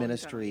 Hybrid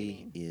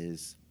ministry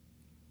is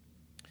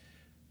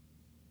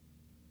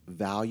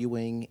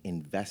valuing,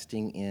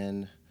 investing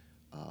in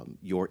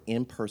your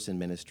in-person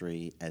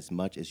ministry as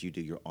much as you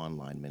do your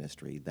online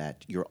ministry,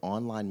 that your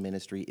online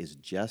ministry is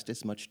just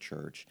as much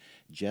church,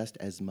 just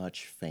as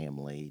much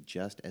family,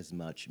 just as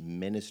much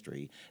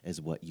ministry as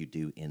what you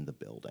do in the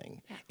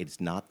building. Yeah. It's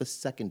not the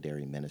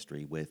secondary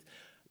ministry with,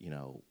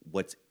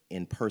 what's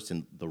in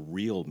person, the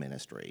real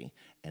ministry,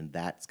 and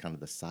that's kind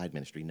of the side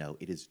ministry. No,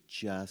 it is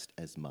just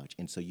as much.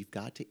 And so you've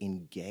got to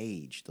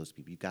engage those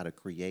people. You've got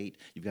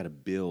to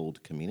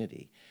build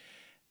community.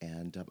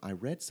 And I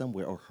read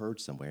somewhere or heard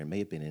somewhere, it may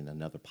have been in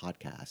another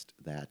podcast,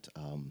 that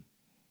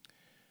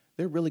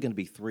there are really going to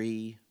be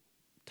three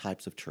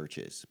types of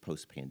churches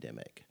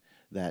post-pandemic.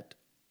 That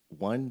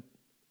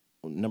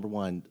number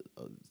one,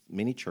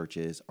 many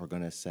churches are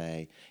going to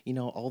say,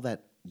 all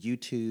that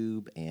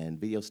YouTube and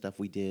video stuff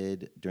we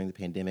did during the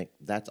pandemic,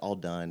 that's all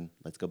done.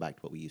 Let's go back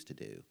to what we used to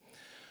do.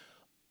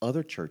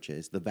 Other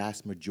churches, the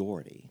vast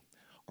majority,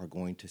 are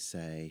going to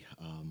say,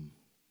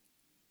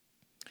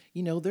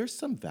 there's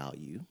some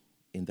value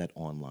in that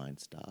online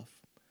stuff,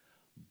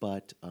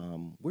 but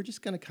we're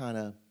just going to kind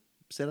of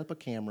set up a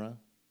camera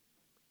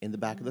in the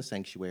back of the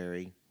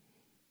sanctuary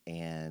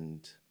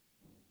and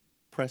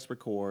press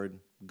record,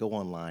 go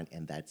online,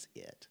 and that's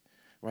it,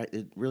 right?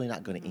 It's really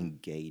not going to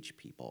engage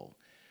people.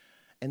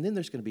 And then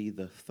there's going to be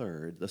the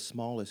third, the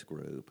smallest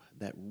group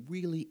that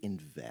really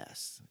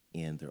invests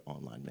in their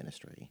online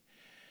ministry.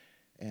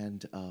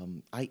 And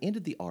I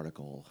ended the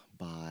article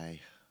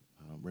by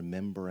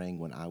remembering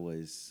when I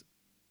was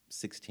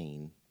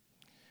 16,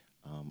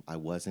 I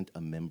wasn't a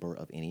member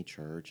of any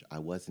church. I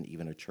wasn't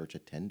even a church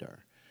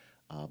attender.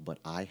 But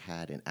I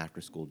had an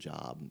after-school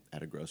job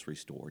at a grocery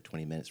store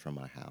 20 minutes from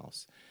my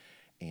house.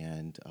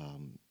 And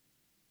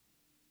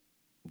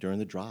during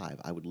the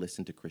drive, I would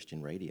listen to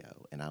Christian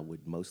radio. And I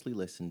would mostly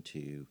listen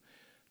to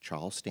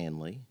Charles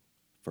Stanley,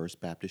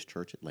 First Baptist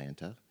Church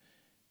Atlanta,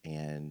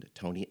 and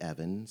Tony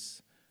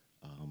Evans,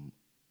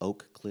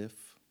 Oak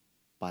Cliff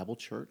Bible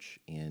Church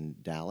in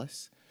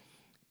Dallas.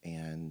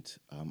 And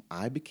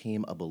I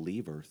became a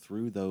believer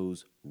through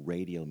those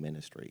radio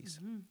ministries.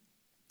 Mm-hmm.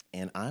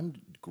 And I'm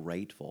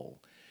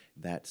grateful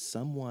that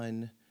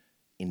someone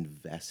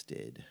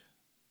invested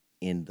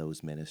in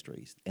those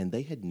ministries. And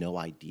they had no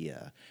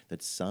idea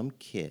that some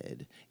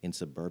kid in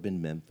suburban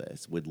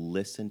Memphis would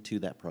listen to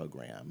that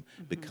program,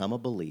 become a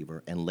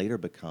believer, and later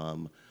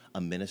become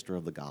a minister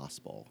of the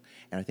gospel.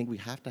 And I think we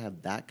have to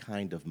have that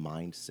kind of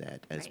mindset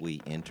as we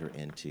enter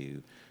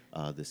into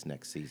this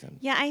next season.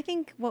 Yeah, I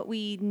think what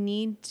we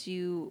need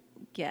to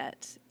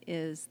get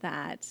is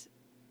that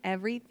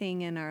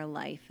everything in our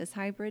life is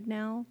hybrid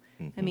now.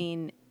 Mm-hmm. I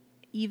mean,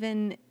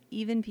 even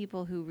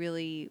people who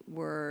really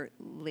were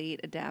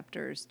late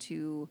adapters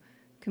to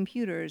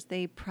computers,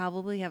 they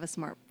probably have a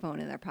smartphone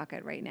in their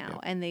pocket right now.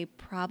 Yeah. And they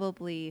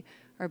probably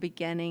are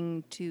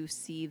beginning to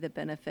see the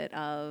benefit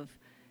of,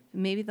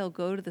 maybe they'll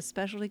go to the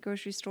specialty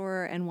grocery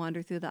store and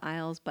wander through the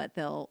aisles, but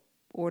they'll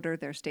order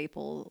their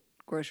staple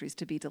groceries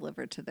to be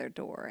delivered to their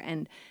door.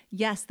 And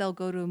yes, they'll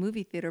go to a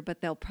movie theater,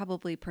 but they'll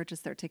probably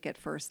purchase their ticket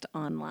first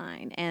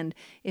online. And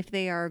if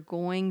they are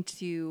going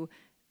to,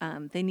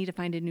 they need to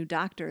find a new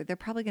doctor, they're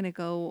probably going to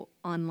go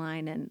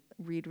online and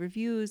read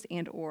reviews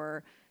and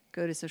or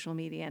go to social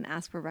media and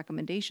ask for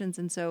recommendations.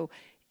 And so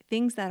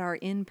things that are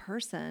in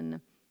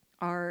person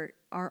are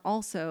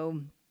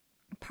also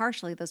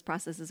partially, those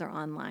processes are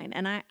online.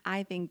 And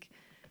I think,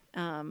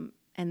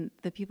 and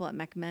the people at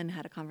MECMEN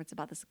had a conference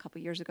about this a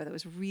couple years ago that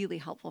was really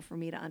helpful for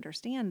me to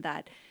understand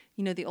that,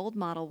 the old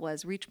model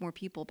was reach more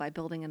people by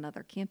building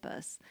another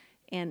campus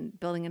and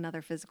building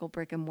another physical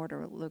brick and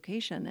mortar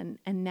location.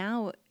 And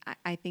now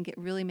I think it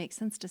really makes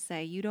sense to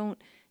say you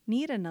don't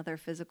need another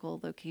physical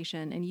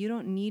location, and you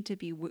don't need to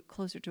be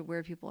closer to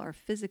where people are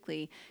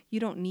physically. You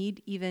don't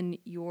need even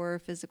your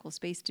physical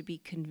space to be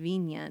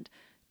convenient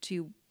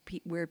to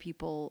where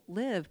people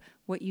live.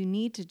 What you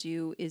need to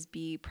do is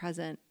be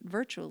present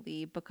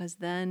virtually, because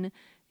then,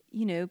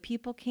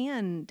 people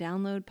can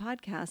download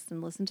podcasts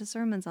and listen to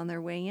sermons on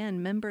their way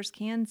in. Members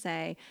can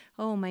say,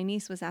 oh, my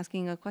niece was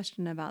asking a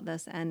question about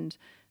this and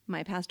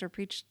my pastor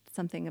preached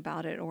something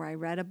about it, or I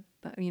read a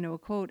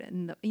quote,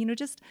 and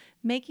just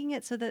making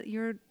it so that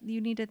you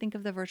need to think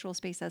of the virtual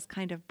space as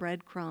kind of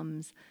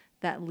breadcrumbs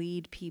that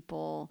lead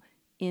people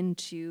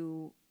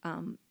into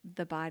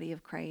the body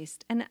of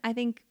Christ. And I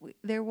think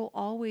there will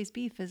always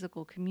be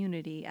physical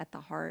community at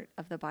the heart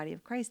of the body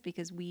of Christ,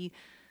 because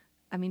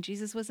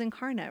Jesus was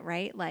incarnate,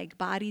 right? Like,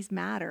 bodies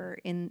matter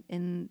in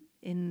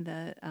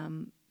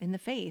the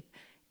faith,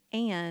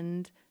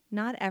 and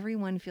not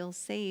everyone feels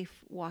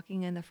safe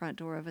walking in the front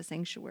door of a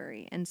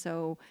sanctuary. And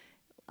so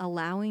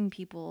allowing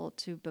people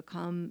to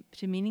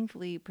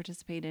meaningfully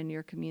participate in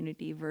your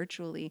community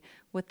virtually,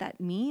 what that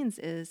means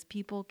is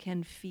people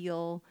can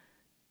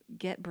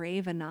get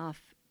brave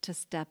enough to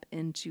step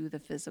into the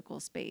physical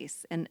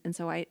space. And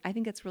so I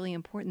think it's really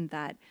important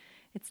that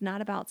it's not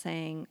about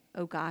saying,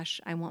 oh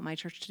gosh, I want my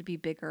church to be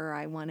bigger,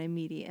 I want a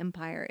media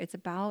empire. It's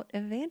about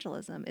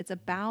evangelism. It's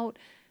about,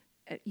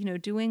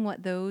 doing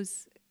what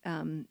those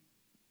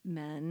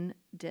men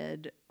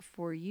did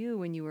for you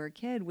when you were a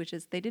kid, which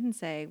is they didn't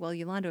say, well,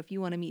 Yolanda, if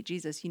you want to meet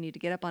Jesus, you need to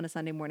get up on a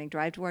Sunday morning,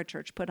 drive to our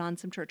church, put on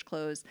some church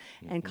clothes,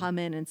 and come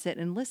in and sit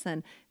and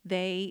listen.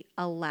 They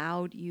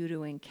allowed you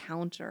to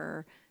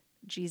encounter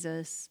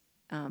Jesus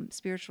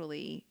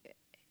spiritually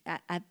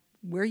at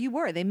where you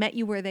were. They met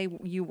you where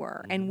you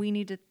were. And we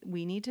need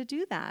to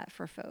do that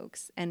for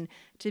folks, and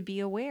to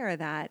be aware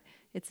that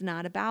it's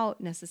not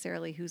about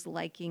necessarily who's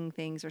liking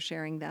things or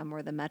sharing them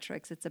or the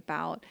metrics. It's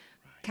about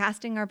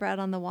casting our bread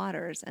on the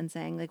waters and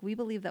saying, like, we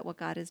believe that what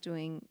God is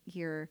doing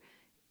here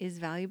is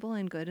valuable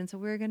and good, and so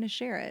we're going to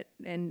share it,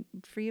 and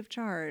free of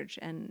charge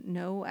and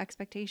no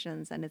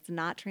expectations, and it's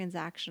not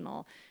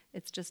transactional.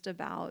 It's just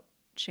about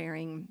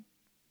sharing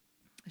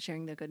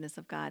the goodness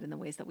of God in the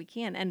ways that we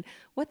can. And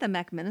what the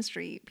MEC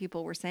ministry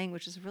people were saying,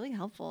 which is really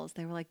helpful, is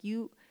they were like,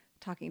 you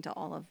talking to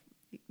all of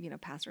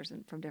pastors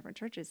from different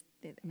churches.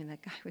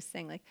 That guy was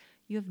saying, like,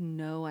 you have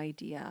no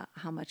idea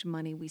how much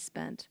money we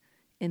spent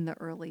in the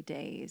early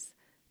days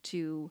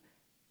to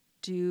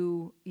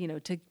do,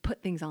 to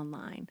put things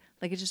online.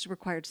 Like, it just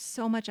required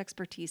so much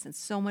expertise and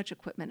so much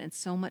equipment and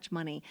so much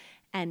money.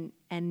 And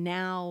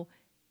now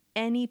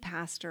any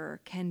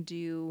pastor can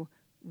do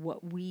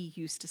what we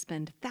used to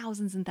spend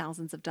thousands and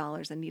thousands of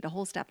dollars and need a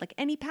whole staff. Like,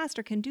 any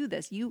pastor can do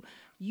this.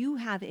 You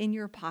have in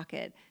your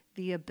pocket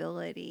the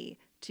ability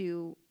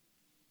to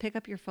pick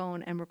up your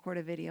phone and record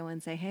a video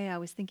and say, hey, I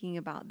was thinking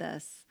about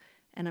this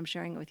and I'm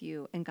sharing it with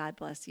you, and God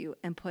bless you,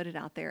 and put it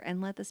out there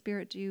and let the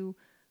Spirit do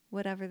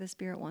whatever the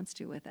Spirit wants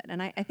to with it.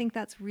 And I think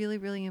that's really,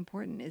 really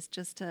important, is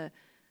just to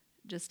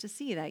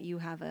see that you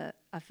have a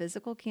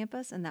physical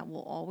campus, and that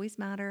will always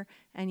matter,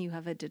 and you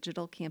have a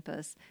digital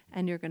campus,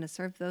 and you're going to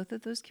serve both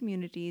of those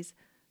communities,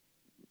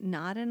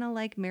 not in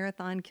a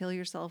marathon, kill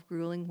yourself,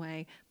 grueling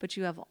way, but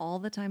you have all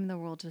the time in the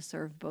world to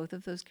serve both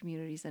of those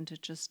communities, and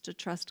to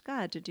trust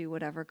God to do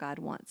whatever God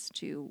wants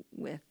to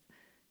with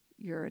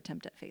your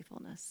attempt at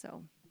faithfulness.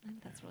 So I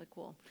think that's really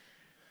cool.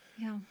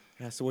 Yeah.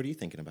 Yeah. So what are you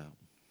thinking about?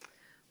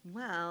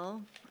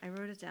 Well, I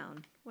wrote it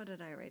down. What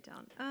did I write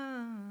down?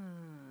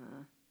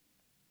 I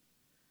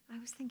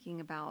was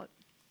thinking about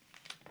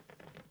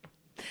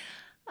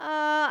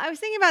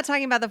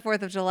talking about the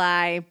 4th of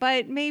July,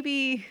 but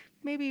maybe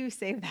we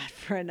save that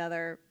for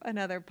another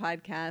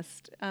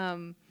podcast.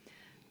 I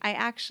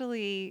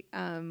actually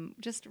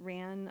just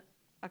ran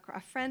a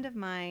friend of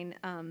mine,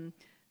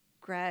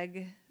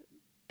 Greg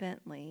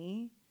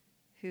Bentley,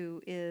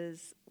 who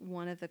is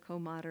one of the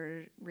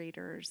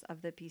co-moderators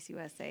of the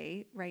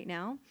PCUSA right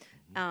now,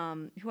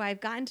 who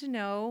I've gotten to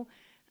know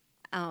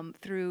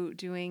through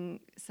doing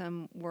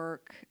some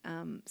work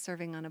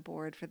serving on a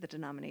board for the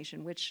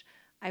denomination, which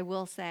I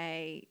will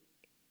say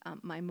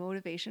my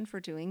motivation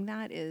for doing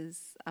that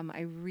is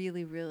I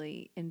really,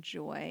 really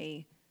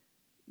enjoy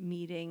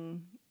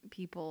meeting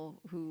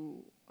people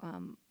who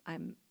I'm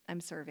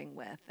serving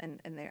with, and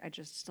there are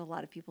just a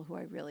lot of people who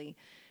I really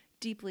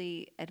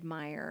deeply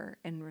admire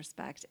and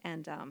respect.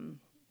 And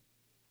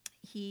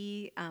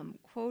he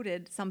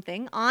quoted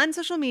something on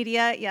social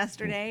media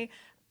yesterday,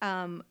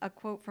 a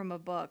quote from a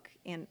book,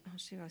 and I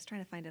was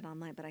trying to find it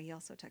online, but he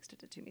also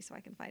texted it to me so I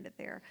can find it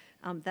there,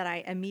 that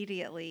I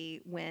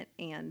immediately went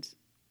and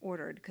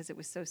ordered because it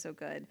was so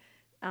good.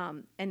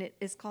 And it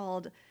is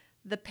called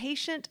The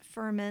Patient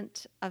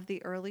Ferment of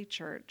the Early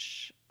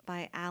Church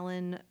by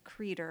Alan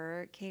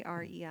Kreider,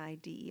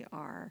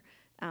 Kreider.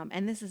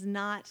 And this is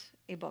not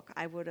a book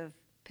I would have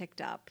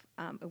picked up.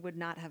 It would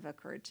not have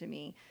occurred to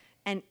me.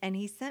 And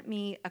he sent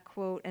me a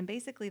quote, and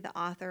basically the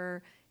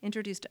author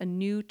introduced a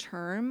new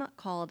term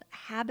called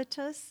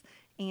habitus.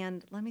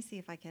 And let me see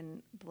if I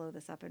can blow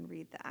this up and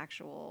read the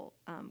actual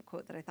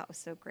quote that I thought was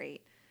so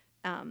great.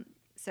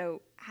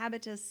 So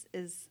habitus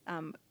is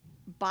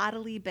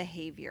bodily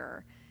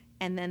behavior.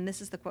 And then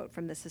this is the quote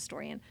from this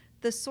historian.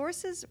 The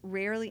sources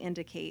rarely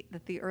indicate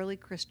that the early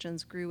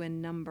Christians grew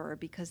in number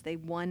because they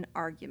won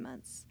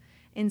arguments.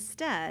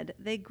 Instead,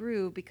 they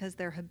grew because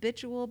their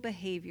habitual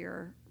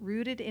behavior,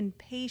 rooted in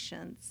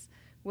patience,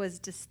 was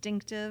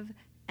distinctive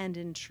and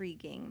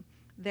intriguing.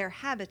 Their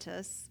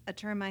habitus, a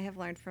term I have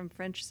learned from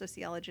French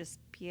sociologist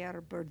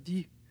Pierre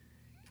Bourdieu,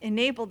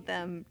 enabled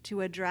them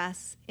to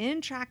address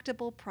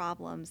intractable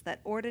problems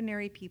that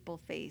ordinary people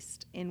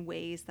faced in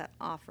ways that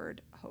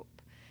offered hope.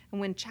 And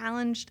when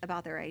challenged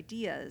about their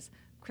ideas,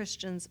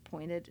 Christians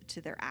pointed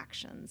to their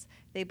actions.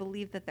 They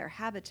believed that their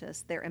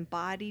habitus, their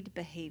embodied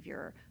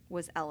behavior,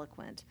 was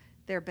eloquent.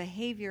 Their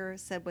behavior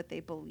said what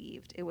they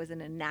believed. It was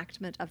an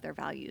enactment of their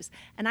values.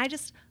 And I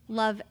just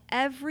love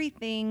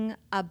everything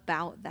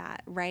about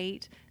that,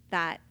 right?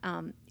 That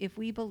if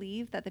we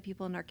believe that the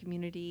people in our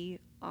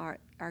community are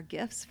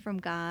gifts from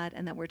God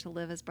and that we're to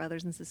live as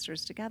brothers and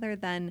sisters together,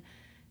 then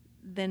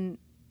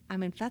I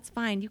mean, that's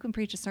fine. You can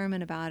preach a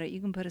sermon about it. You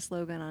can put a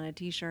slogan on a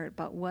T-shirt.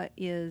 But what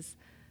is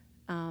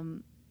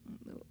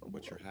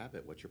what's your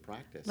habit? What's your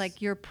practice?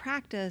 Like, your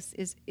practice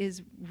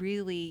is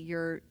really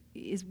your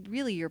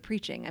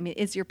preaching. I mean,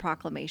 it's your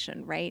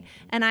proclamation, right?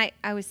 Mm-hmm. And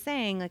I was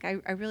saying, like,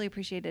 I really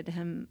appreciated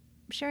him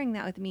sharing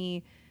that with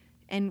me,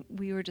 and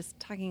we were just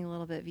talking a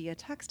little bit via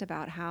text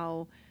about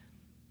how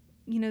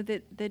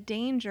the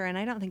danger, and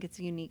I don't think it's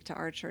unique to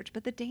our church,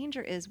 but the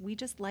danger is we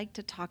just like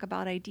to talk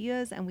about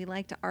ideas and we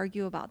like to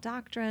argue about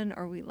doctrine,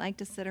 or we like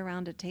to sit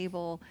around a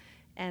table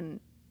and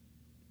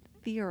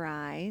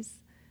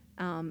theorize.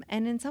 And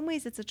in some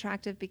ways it's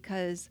attractive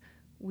because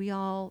we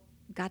all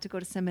got to go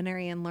to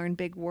seminary and learn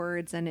big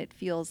words, and it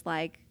feels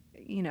like,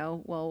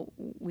 well,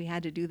 we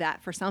had to do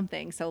that for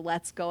something. So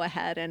let's go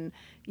ahead and,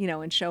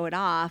 and show it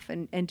off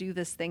and do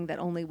this thing that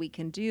only we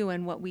can do.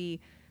 And what we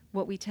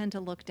tend to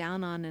look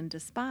down on and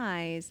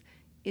despise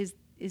is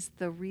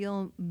the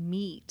real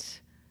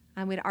meat.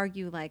 I would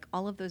argue like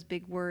all of those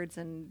big words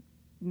and,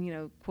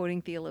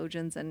 quoting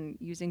theologians and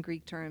using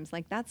Greek terms,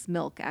 like that's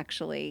milk,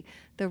 actually.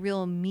 The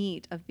real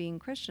meat of being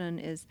Christian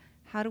is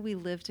how do we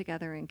live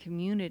together in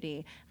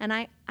community? And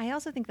I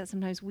also think that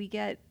sometimes we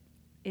get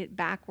it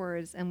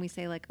backwards and we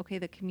say like, okay,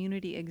 the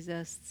community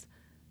exists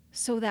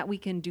so that we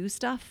can do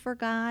stuff for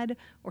God,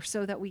 or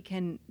so that we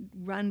can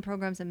run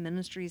programs and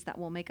ministries that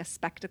will make a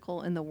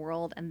spectacle in the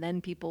world, and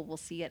then people will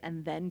see it,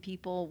 and then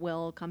people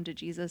will come to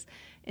Jesus,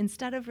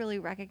 instead of really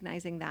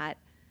recognizing that,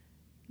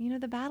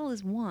 the battle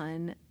is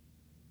won.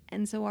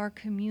 And so our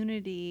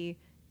community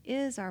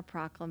is our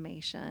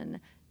proclamation.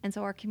 And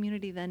so our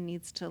community then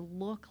needs to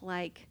look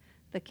like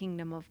the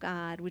kingdom of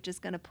God, which is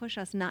going to push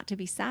us not to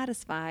be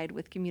satisfied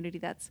with community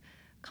that's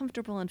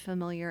comfortable and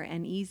familiar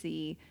and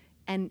easy,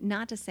 and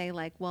not to say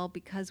like, well,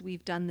 because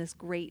we've done this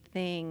great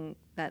thing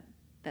that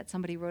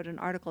somebody wrote an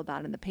article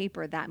about in the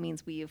paper, that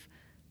means we've,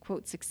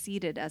 quote,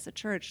 succeeded as a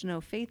church. No,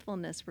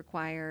 faithfulness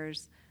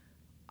requires,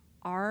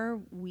 are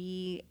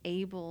we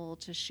able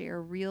to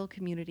share real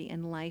community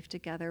and life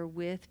together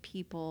with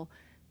people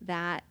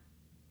that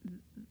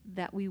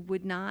we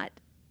would not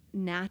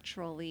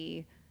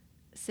naturally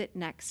sit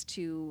next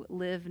to,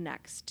 live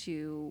next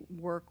to,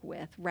 work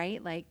with,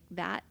 right? Like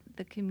that,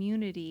 the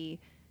community.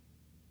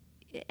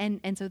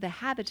 And so the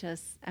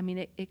habitus, I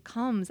mean, it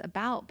comes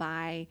about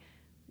by,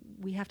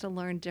 we have to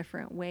learn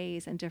different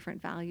ways and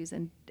different values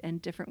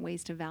and different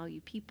ways to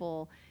value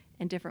people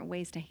and different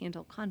ways to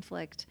handle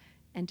conflict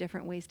and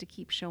different ways to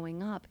keep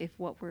showing up if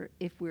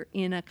we're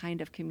in a kind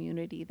of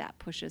community that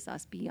pushes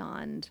us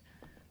beyond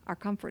our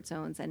comfort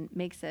zones and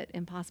makes it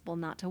impossible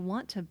not to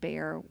want to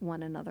bear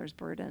one another's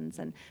burdens.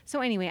 And so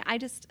anyway,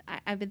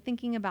 I've been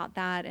thinking about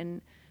that,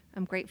 and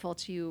I'm grateful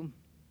to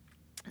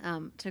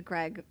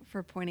Greg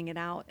for pointing it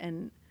out,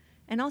 and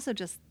also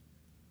just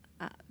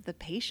the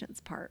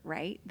patience part,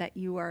 right? That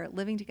you are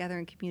living together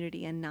in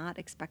community and not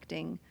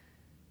expecting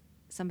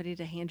somebody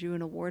to hand you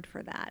an award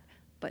for that,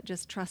 but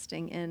just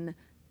trusting in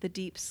the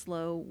deep,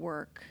 slow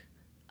work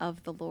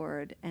of the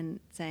Lord and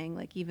saying,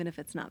 like, even if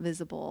it's not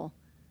visible,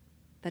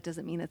 that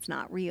doesn't mean it's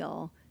not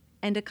real.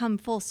 And to come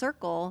full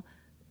circle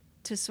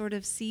to sort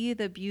of see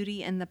the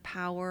beauty and the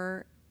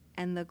power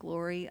and the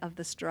glory of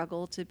the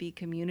struggle to be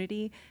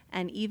community.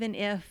 And even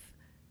if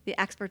the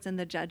experts and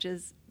the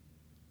judges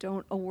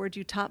don't award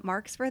you top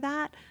marks for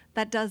that,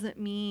 that doesn't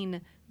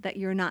mean that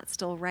you're not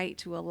still right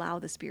to allow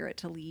the Spirit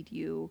to lead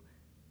you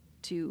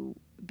to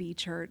be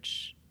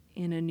church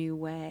in a new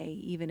way,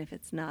 even if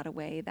it's not a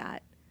way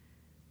that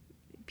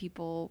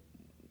people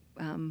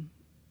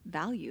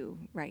value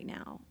right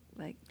now.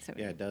 Like, so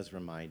Yeah, it does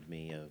remind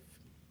me of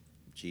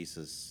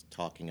Jesus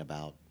talking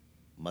about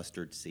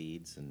mustard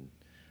seeds and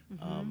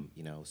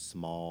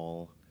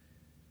small,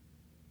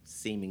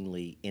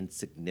 seemingly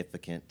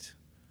insignificant,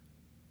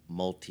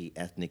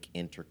 multi-ethnic,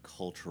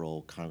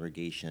 intercultural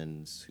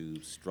congregations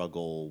who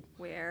struggle.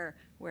 Where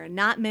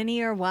not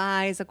many are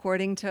wise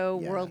according to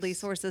worldly Yes.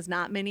 sources,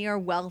 not many are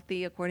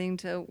wealthy according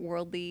to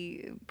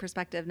worldly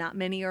perspective, not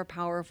many are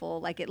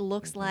powerful. Like, it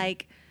looks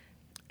like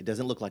It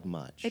doesn't look like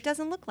much. it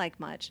doesn't look like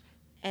much.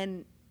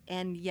 And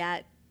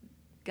yet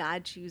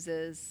God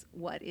chooses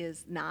what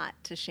is not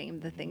to shame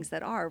the things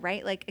that are,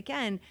 right? Like,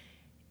 again,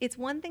 it's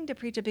one thing to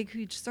preach a big,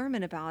 huge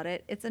sermon about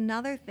it. It's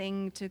another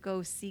thing to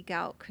go seek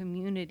out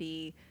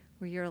community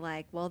where you're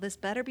like, well, this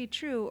better be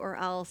true, or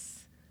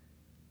else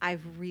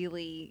I've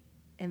really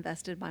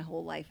invested my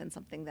whole life in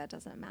something that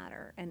doesn't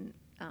matter. And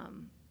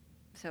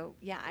so,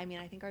 yeah, I mean,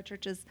 I think our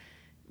churches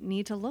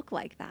need to look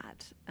like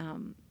that.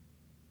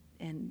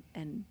 And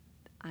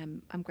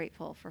I'm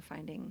grateful for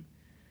finding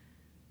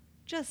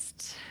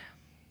just,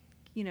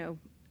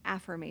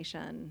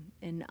 affirmation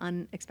in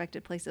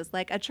unexpected places,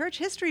 like a church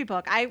history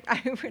book. I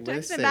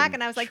texted back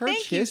and I was like,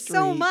 thank you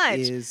so much. Church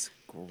history is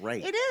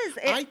great. It is.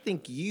 I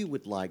think you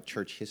would like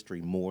church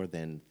history more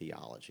than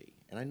theology.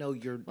 And I know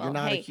you're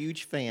not a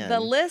huge fan. The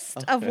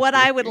list of what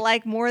I would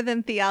like more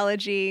than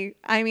theology,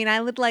 I mean,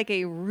 I would like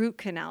a root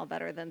canal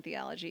better than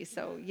theology.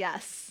 So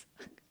yes,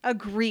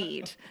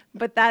 agreed.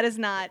 But that is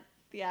not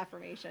the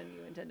affirmation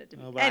you intended to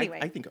be. Anyway.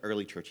 I think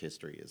early church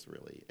history is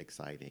really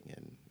exciting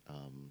and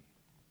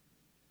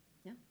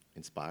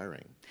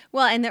inspiring.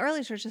 Well, and the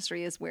early church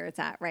history is where it's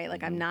at, right?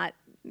 Like, I'm not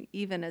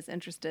even as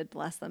interested,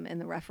 bless them, in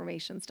the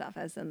Reformation stuff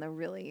as in the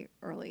really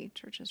early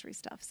church history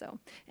stuff. So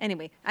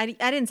anyway, I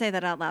didn't say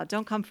that out loud.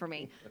 Don't come for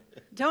me.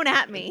 Don't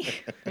at me.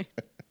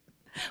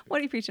 What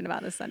are you preaching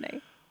about this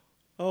Sunday?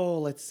 Oh,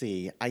 let's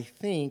see. I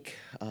think,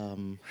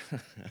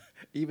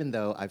 even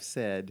though I've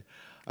said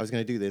I was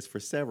going to do this for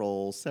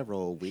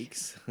several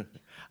weeks.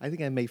 I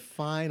think I may Okay,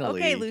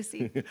 finally,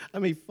 Lucy. I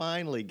may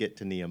finally get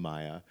to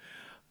Nehemiah.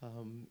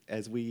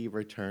 As we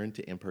return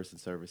to in-person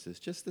services,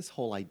 just this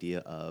whole idea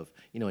of,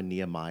 in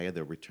Nehemiah,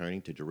 they're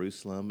returning to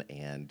Jerusalem,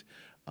 and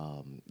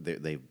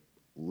they've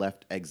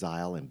left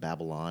exile in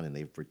Babylon, and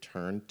they've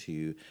returned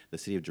to the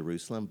city of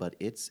Jerusalem, but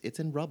it's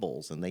in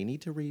rubbles, and they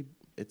need to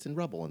it's in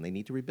rubble, and they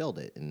need to rebuild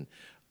it, and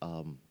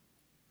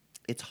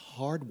it's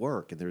hard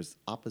work, and there's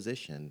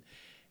opposition,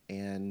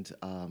 and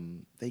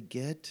they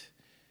get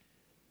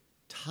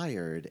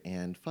tired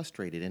and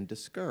frustrated and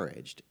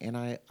discouraged. And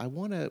I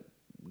want to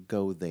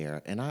go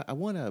there, and I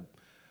want to.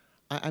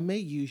 I may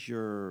use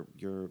your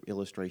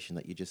illustration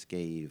that you just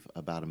gave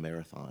about a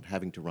marathon,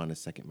 having to run a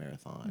second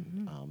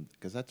marathon,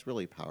 because that's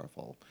really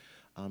powerful.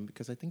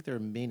 Because I think there are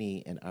many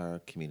in our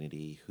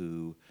community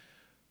who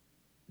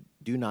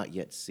do not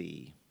yet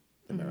see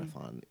the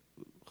marathon,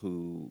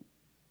 who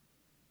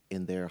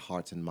in their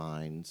hearts and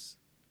minds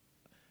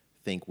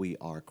think we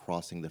are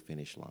crossing the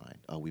finish line.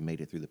 We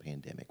made it through the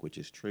pandemic, which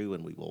is true,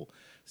 and we will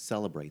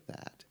celebrate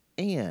that.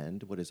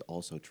 And what is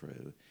also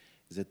true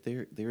is that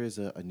there is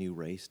a new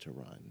race to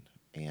run,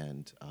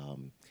 and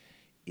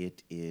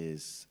it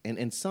is,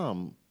 and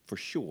some for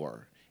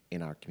sure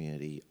in our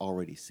community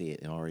already see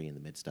it and already in the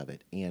midst of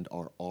it, and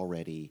are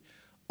already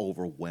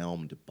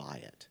overwhelmed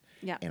by it.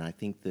 Yeah. And I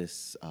think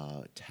this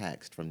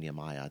text from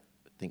Nehemiah, I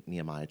think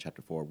Nehemiah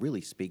chapter 4,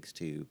 really speaks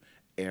to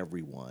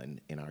everyone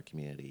in our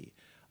community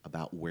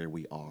about where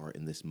we are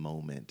in this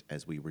moment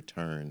as we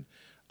return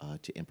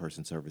to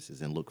in-person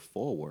services and look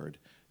forward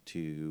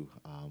to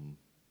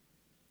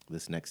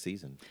this next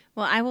season.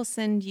 Well, I will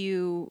send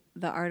you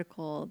the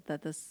article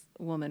that this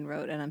woman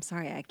wrote, and I'm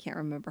sorry I can't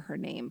remember her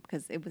name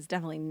because it was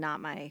definitely not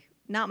my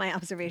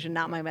observation,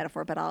 not my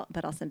metaphor, but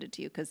I'll send it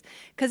to you because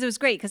it was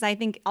great, because I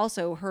think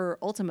also her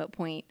ultimate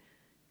point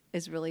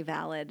is really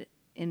valid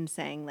in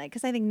saying, like,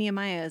 because I think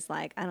Nehemiah is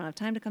like, I don't have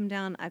time to come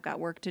down, I've got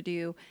work to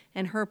do,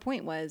 and her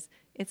point was,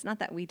 it's not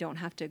that we don't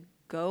have to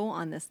go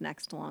on this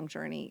next long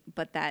journey,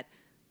 but that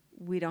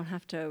we don't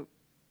have to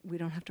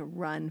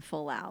run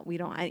full out. We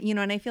don't,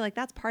 and I feel like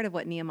that's part of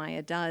what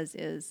Nehemiah does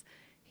is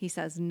he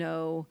says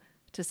no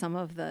to some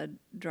of the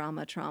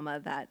trauma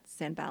that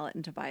Sanballat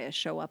and Tobias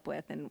show up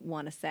with and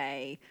want to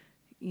say,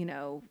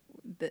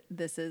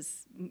 this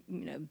is,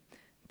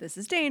 this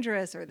is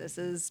dangerous, or this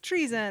is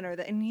treason,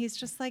 and he's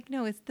just like,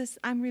 no, it's this,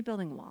 I'm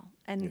rebuilding a wall,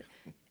 and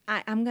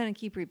I'm going to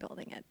keep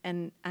rebuilding it.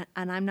 And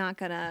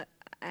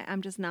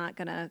I'm just not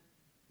going to,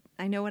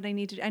 I know what I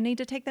need to do. I need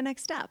to take the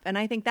next step. And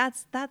I think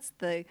that's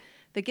the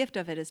gift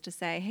of it, is to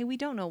say, hey, we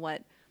don't know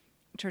what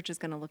church is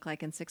going to look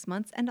like in 6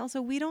 months. And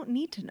also we don't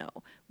need to know.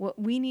 What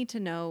we need to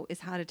know is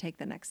how to take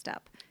the next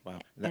step. Wow.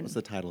 That was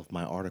the title of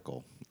my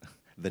article,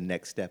 The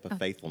Next Step of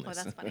Faithfulness.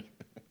 Oh, that's funny.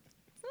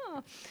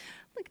 Oh,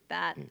 look at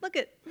that. Look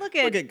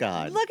at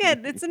God. Look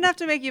at, it's enough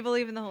to make you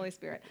believe in the Holy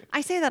Spirit.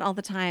 I say that all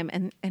the time.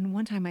 And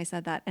one time I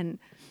said that, and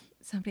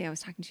somebody I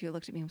was talking to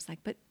looked at me and was like,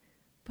 but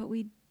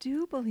we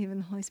do believe in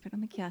the Holy Spirit. I'm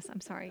like, yes,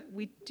 I'm sorry.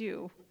 We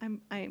do.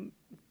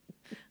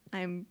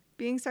 I'm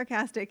being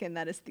sarcastic, and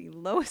that is the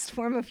lowest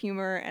form of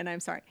humor, and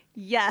I'm sorry.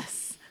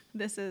 Yes,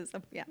 this is,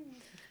 yeah.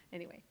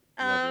 Anyway.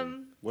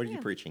 What are you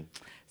preaching?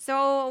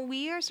 So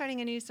we are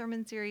starting a new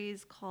sermon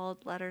series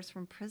called Letters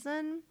from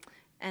Prison,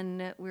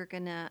 and we're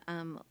going to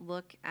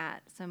look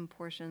at some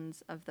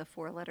portions of the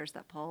 4 letters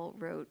that Paul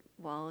wrote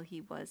while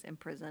he was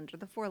imprisoned, or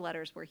the 4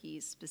 letters where he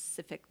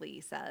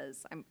specifically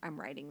says, I'm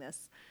writing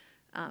this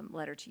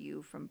letter to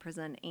you from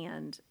prison,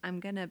 and I'm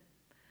going to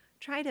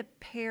try to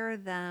pair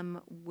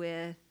them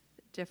with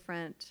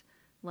different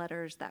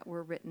letters that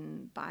were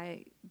written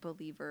by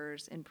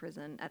believers in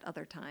prison at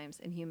other times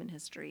in human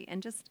history.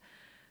 And just,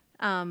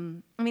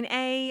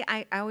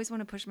 I always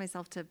want to push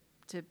myself to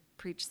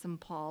preach some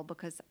Paul,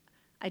 because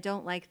I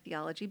don't like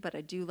theology, but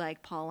I do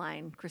like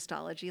Pauline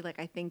Christology. Like,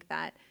 I think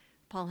that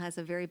Paul has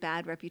a very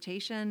bad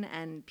reputation,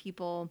 and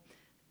people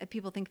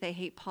think they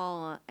hate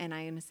Paul, and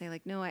I'm going to say,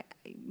 like, no,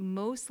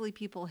 mostly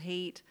people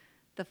hate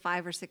the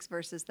 5 or 6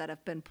 verses that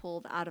have been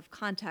pulled out of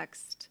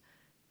context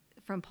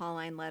from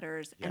Pauline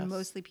letters, Yes. and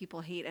mostly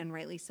people hate, and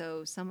rightly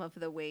so, some of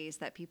the ways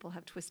that people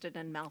have twisted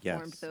and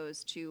malformed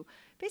those to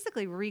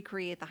basically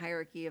recreate the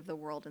hierarchy of the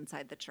world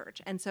inside the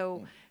church. And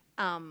so,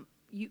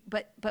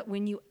 but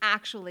when you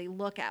actually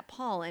look at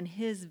Paul and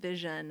his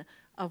vision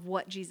of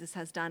what Jesus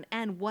has done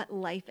and what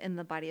life in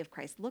the body of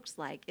Christ looks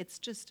like, it's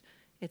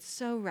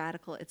so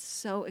radical. It's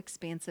so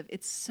expansive.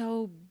 It's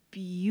so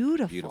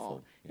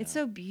beautiful. Yeah. It's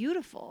so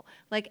beautiful.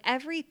 Like,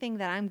 everything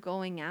that I'm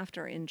going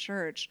after in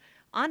church,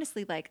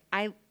 honestly, like,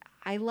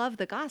 I love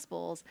the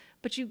Gospels,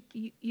 but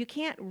you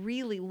can't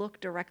really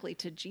look directly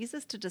to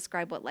Jesus to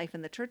describe what life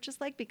in the church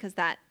is like, because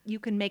that you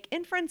can make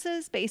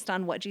inferences based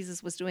on what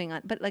Jesus was doing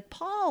on. But like,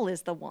 Paul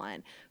is the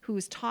one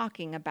who's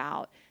talking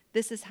about,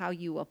 this is how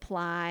you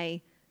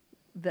apply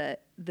the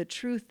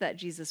truth that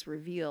Jesus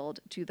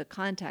revealed to the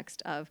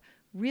context of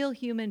real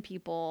human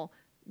people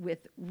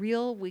with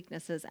real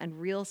weaknesses and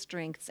real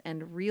strengths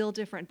and real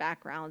different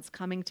backgrounds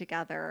coming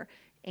together,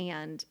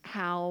 and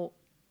how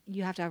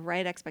you have to have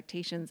right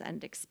expectations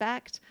and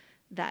expect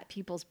that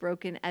people's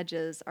broken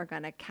edges are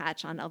going to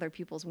catch on other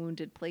people's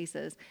wounded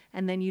places.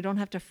 And then you don't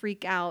have to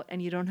freak out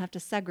and you don't have to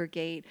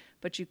segregate,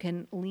 but you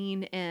can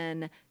lean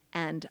in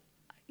and,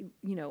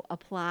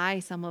 apply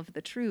some of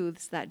the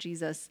truths that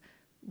Jesus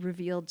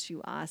revealed to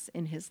us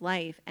in his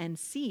life and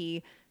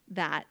see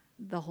that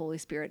the Holy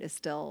Spirit is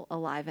still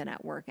alive and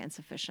at work and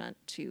sufficient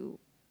to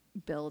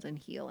build and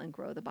heal and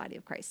grow the body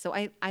of Christ. So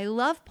I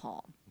love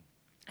Paul.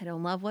 I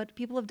don't love what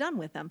people have done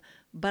with him,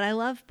 but I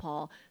love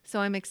Paul.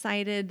 So I'm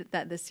excited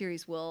that this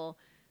series will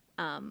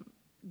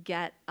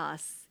get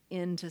us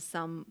into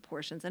some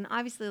portions. And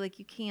obviously, like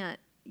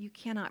you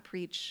cannot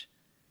preach.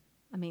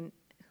 I mean,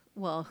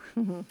 well,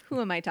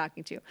 who am I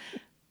talking to?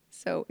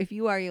 So if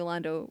you are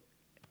Yolando,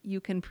 you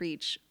can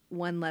preach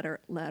one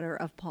letter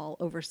of Paul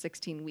over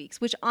 16 weeks,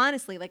 which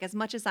honestly, like as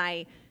much as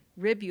I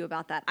rib you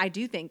about that, I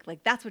do think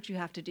like that's what you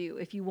have to do.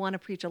 If you want to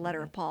preach a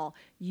letter of Paul,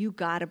 you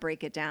got to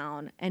break it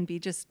down and be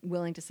just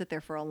willing to sit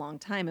there for a long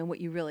time. And what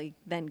you really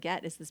then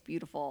get is this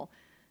beautiful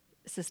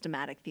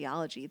systematic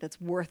theology that's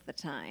worth the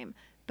time.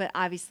 But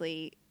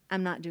obviously,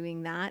 I'm not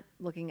doing that,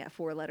 looking at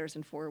 4 letters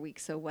in 4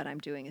 weeks. So what I'm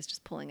doing is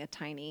just pulling a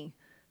tiny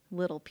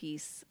little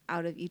piece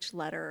out of each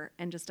letter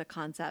and just a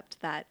concept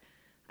that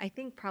I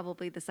think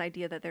probably this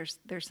idea that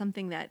there's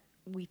something that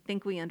we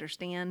think we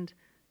understand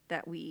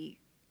that we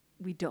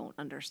don't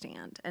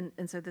understand.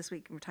 And so this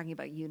week we're talking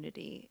about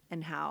unity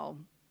and how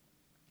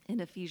in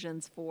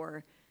Ephesians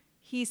 4,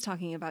 he's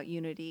talking about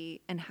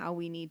unity and how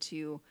we need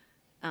to,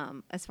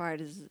 as far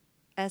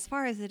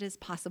as it is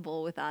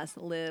possible with us,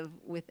 live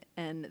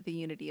within the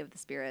unity of the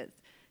Spirit.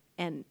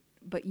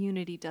 But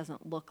unity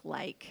doesn't look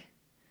like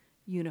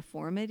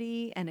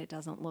uniformity, and it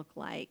doesn't look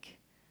like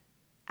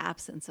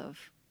absence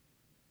of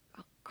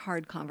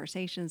hard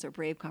conversations or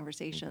brave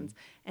conversations.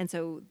 And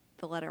so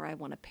the letter I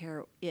want to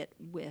pair it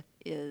with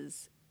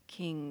is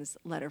King's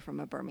letter from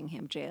a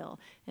Birmingham jail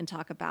and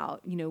talk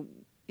about,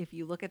 if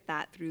you look at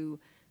that through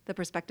the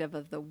perspective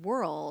of the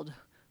world,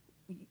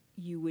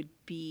 you would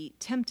be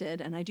tempted,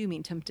 and I do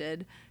mean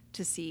tempted,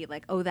 to see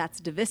like, oh,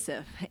 that's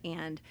divisive.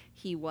 And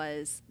he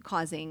was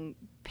causing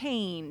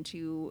pain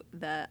to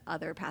the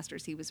other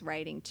pastors he was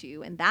writing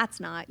to. And that's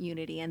not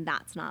unity and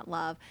that's not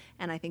love.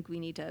 And I think we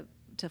need to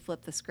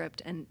flip the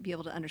script and be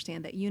able to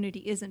understand that unity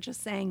isn't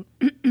just saying,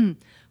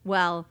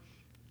 well,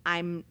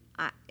 I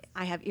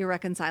have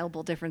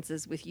irreconcilable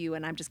differences with you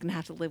and I'm just going to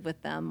have to live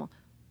with them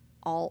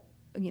all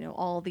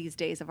these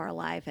days of our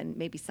life, and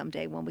maybe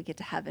someday when we get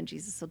to heaven,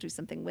 Jesus will do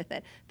something with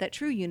it. That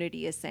true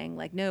unity is saying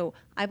like, no,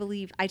 I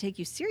believe I take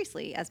you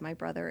seriously as my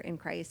brother in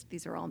Christ.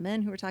 These are all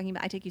men who are talking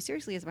about, I take you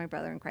seriously as my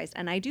brother in Christ.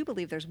 And I do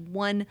believe there's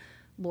one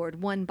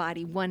Lord, one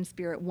body, one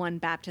spirit, one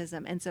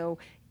baptism. And so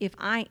if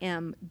I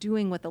am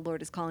doing what the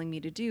Lord is calling me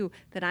to do,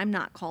 that I'm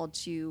not called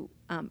to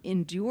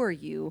endure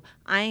you.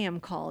 I am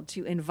called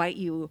to invite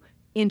you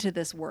into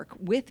this work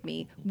with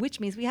me,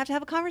 which means we have to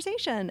have a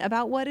conversation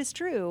about what is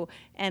true.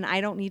 And I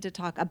don't need to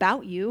talk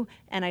about you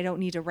and I don't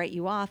need to write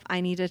you off.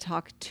 I need to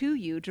talk to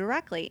you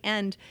directly.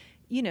 And,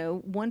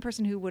 one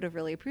person who would have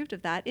really approved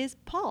of that is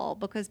Paul,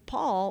 because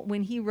Paul,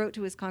 when he wrote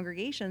to his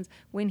congregations,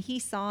 when he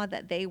saw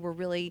that they were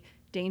really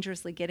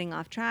dangerously getting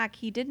off track,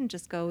 he didn't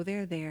just go,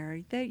 there,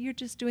 that you're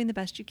just doing the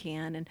best you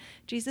can and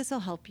Jesus will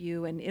help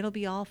you and it'll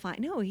be all fine.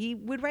 No, he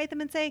would write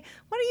them and say,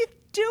 what are you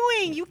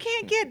doing? You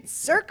can't get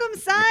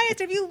circumcised.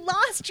 Have you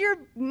lost your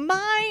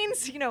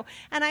minds?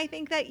 And I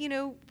think that,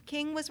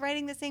 King was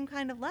writing the same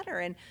kind of letter,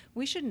 and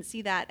we shouldn't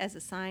see that as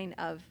a sign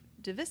of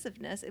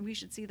divisiveness, and we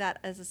should see that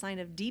as a sign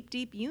of deep,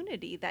 deep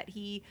unity, that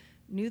he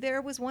knew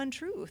there was one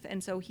truth.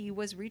 And so he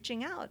was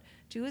reaching out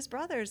to his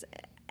brothers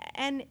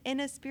and in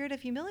a spirit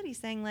of humility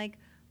saying like,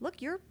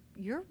 look, you're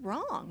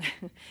wrong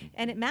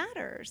and it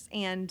matters.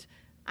 And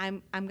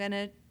I'm going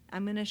to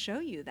show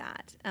you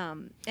that.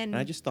 And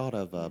I just thought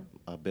of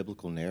a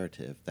biblical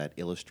narrative that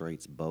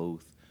illustrates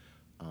both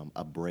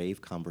a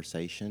brave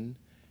conversation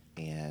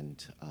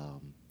and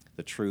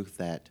the truth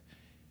that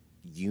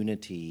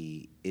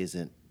unity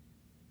isn't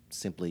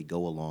simply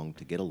go along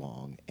to get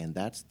along. And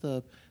that's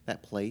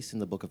that place in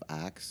the book of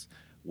Acts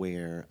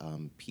where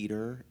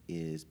Peter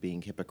is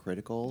being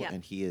hypocritical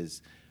and he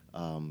is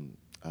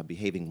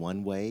behaving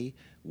one way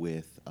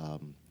with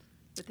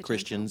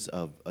Christians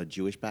of a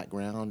Jewish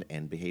background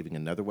and behaving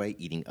another way,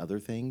 eating other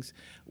things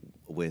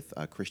with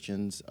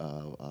Christians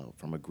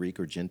from a Greek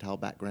or Gentile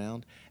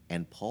background.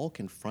 And Paul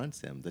confronts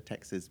him. The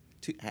text says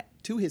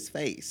to his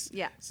face.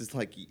 Yeah. It's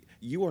like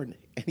you are, and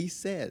he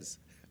says,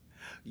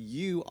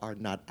 you are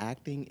not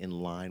acting in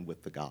line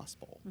with the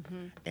gospel.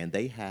 And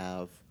they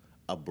have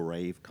a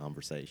brave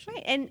conversation.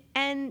 Right.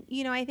 And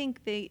I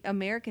think the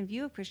American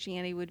view of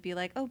Christianity would be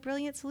like, oh,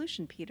 brilliant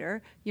solution,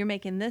 Peter. You're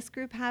making this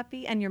group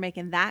happy and you're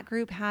making that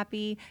group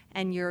happy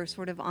and you're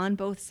sort of on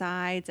both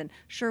sides. And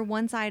sure,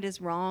 one side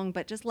is wrong,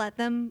 but just let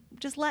them.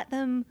 It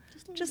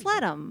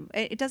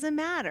doesn't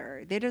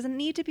matter. There doesn't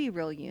need to be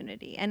real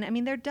unity. And I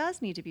mean, there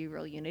does need to be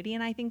real unity.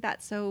 And I think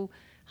that's so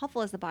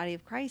helpful as the body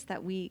of Christ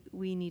that we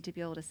need to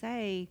be able to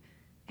say,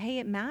 hey,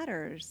 it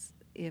matters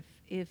if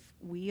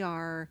we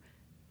are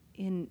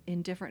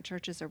in different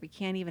churches, or we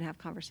can't even have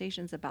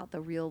conversations about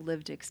the real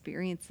lived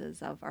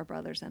experiences of our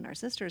brothers and our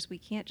sisters. We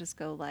can't just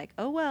go like,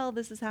 oh, well,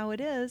 this is how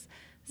it is.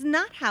 It's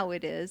not how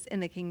it is in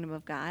the kingdom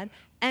of God.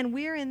 And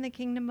we're in the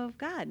kingdom of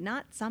God,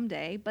 not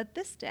someday, but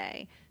this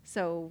day.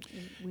 So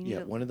we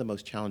need One of the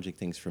most challenging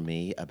things for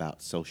me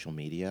about social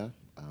media,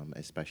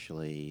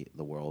 especially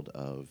the world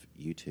of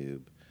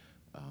YouTube,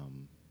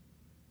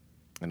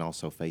 and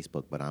also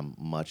Facebook, but I'm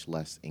much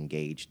less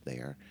engaged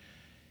there,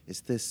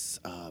 is this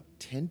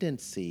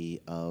tendency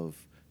of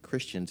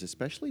Christians,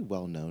 especially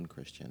well-known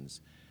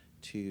Christians,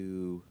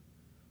 to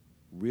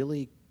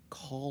really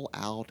call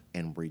out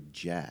and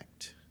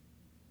reject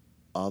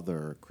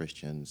other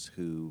Christians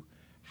who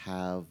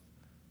have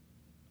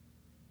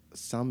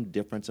some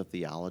difference of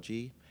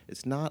theology.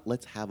 It's not,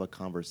 let's have a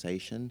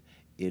conversation.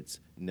 It's,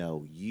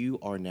 no, you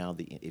are now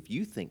if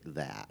you think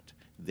that,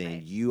 then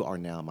Right. you are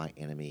now my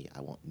enemy.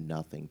 I want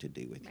nothing to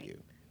do with Right.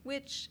 you.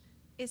 Which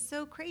is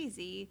so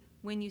crazy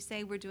when you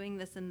say we're doing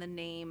this in the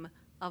name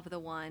of the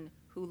one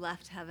who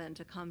left heaven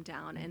to come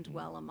down and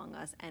dwell among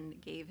us and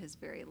gave his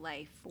very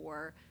life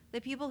for the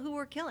people who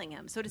were killing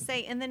him. So to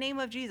say, in the name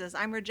of Jesus,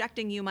 I'm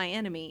rejecting you, my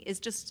enemy, is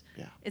just,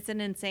 it's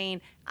an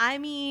insane, I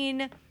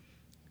mean,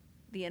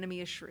 the enemy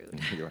is shrewd.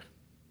 You're right.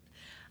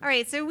 All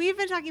right, so we've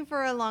been talking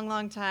for a long,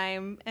 long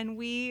time, and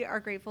we are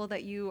grateful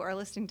that you are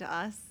listening to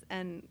us.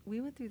 And we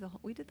went through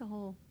we did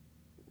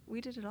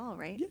it all,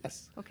 right?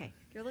 Yes. Okay,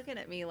 you're looking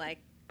at me like,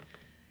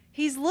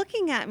 he's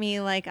looking at me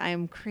like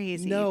I'm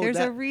crazy. No, There's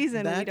a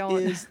reason we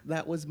don't.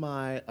 That was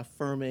my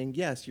affirming,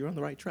 yes, you're on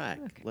the right track.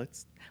 Okay.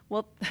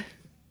 Well,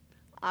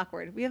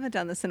 awkward. We haven't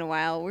done this in a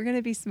while. We're going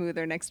to be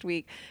smoother next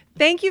week.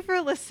 Thank you for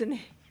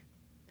listening.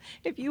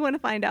 If you want to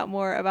find out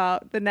more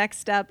about the next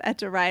step at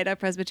Derita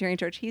Presbyterian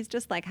Church, he's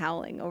just like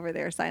howling over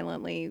there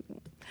silently.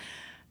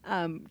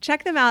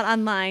 Check them out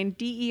online,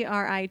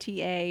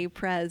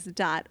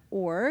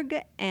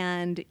 DERITA-pres.org,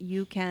 and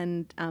you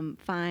can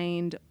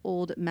find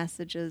old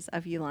messages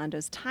of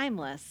Yolando's,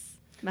 timeless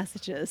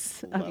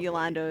messages of Lovely,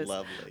 Yolando's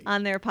lovely.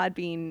 on their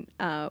Podbean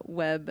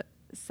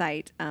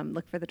website.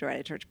 Look for the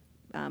Derita Church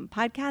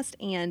podcast,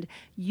 and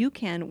you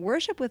can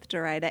worship with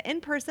Derita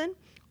in person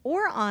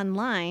or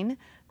online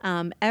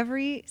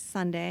every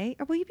Sunday.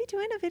 Or will you be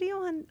doing a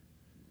video on?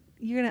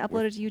 You're going to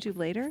upload it to YouTube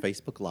later?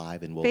 Facebook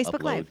Live, and we'll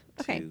Facebook upload Live.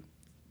 Okay. to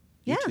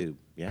YouTube.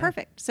 Yeah.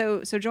 Perfect.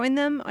 So join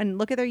them and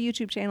look at their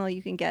YouTube channel.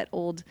 You can get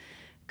old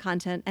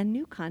content and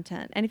new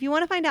content. And if you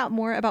want to find out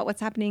more about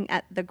what's happening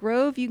at The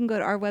Grove, you can go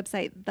to our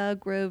website,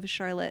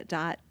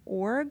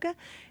 thegrovecharlotte.org,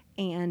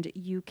 and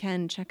you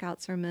can check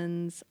out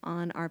sermons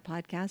on our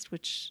podcast,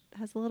 which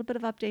has a little bit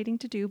of updating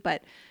to do,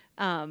 but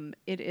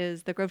it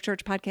is the Grove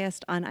Church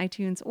Podcast on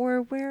iTunes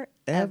or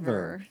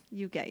wherever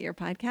you get your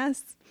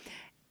podcasts.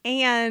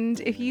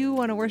 And if you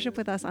want to worship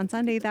with us on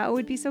Sunday, that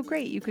would be so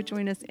great. You could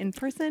join us in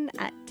person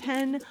at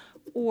 10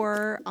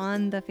 or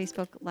on the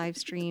Facebook live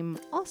stream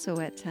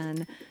also at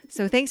 10.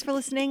 So thanks for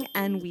listening,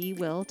 and we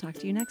will talk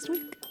to you next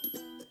week.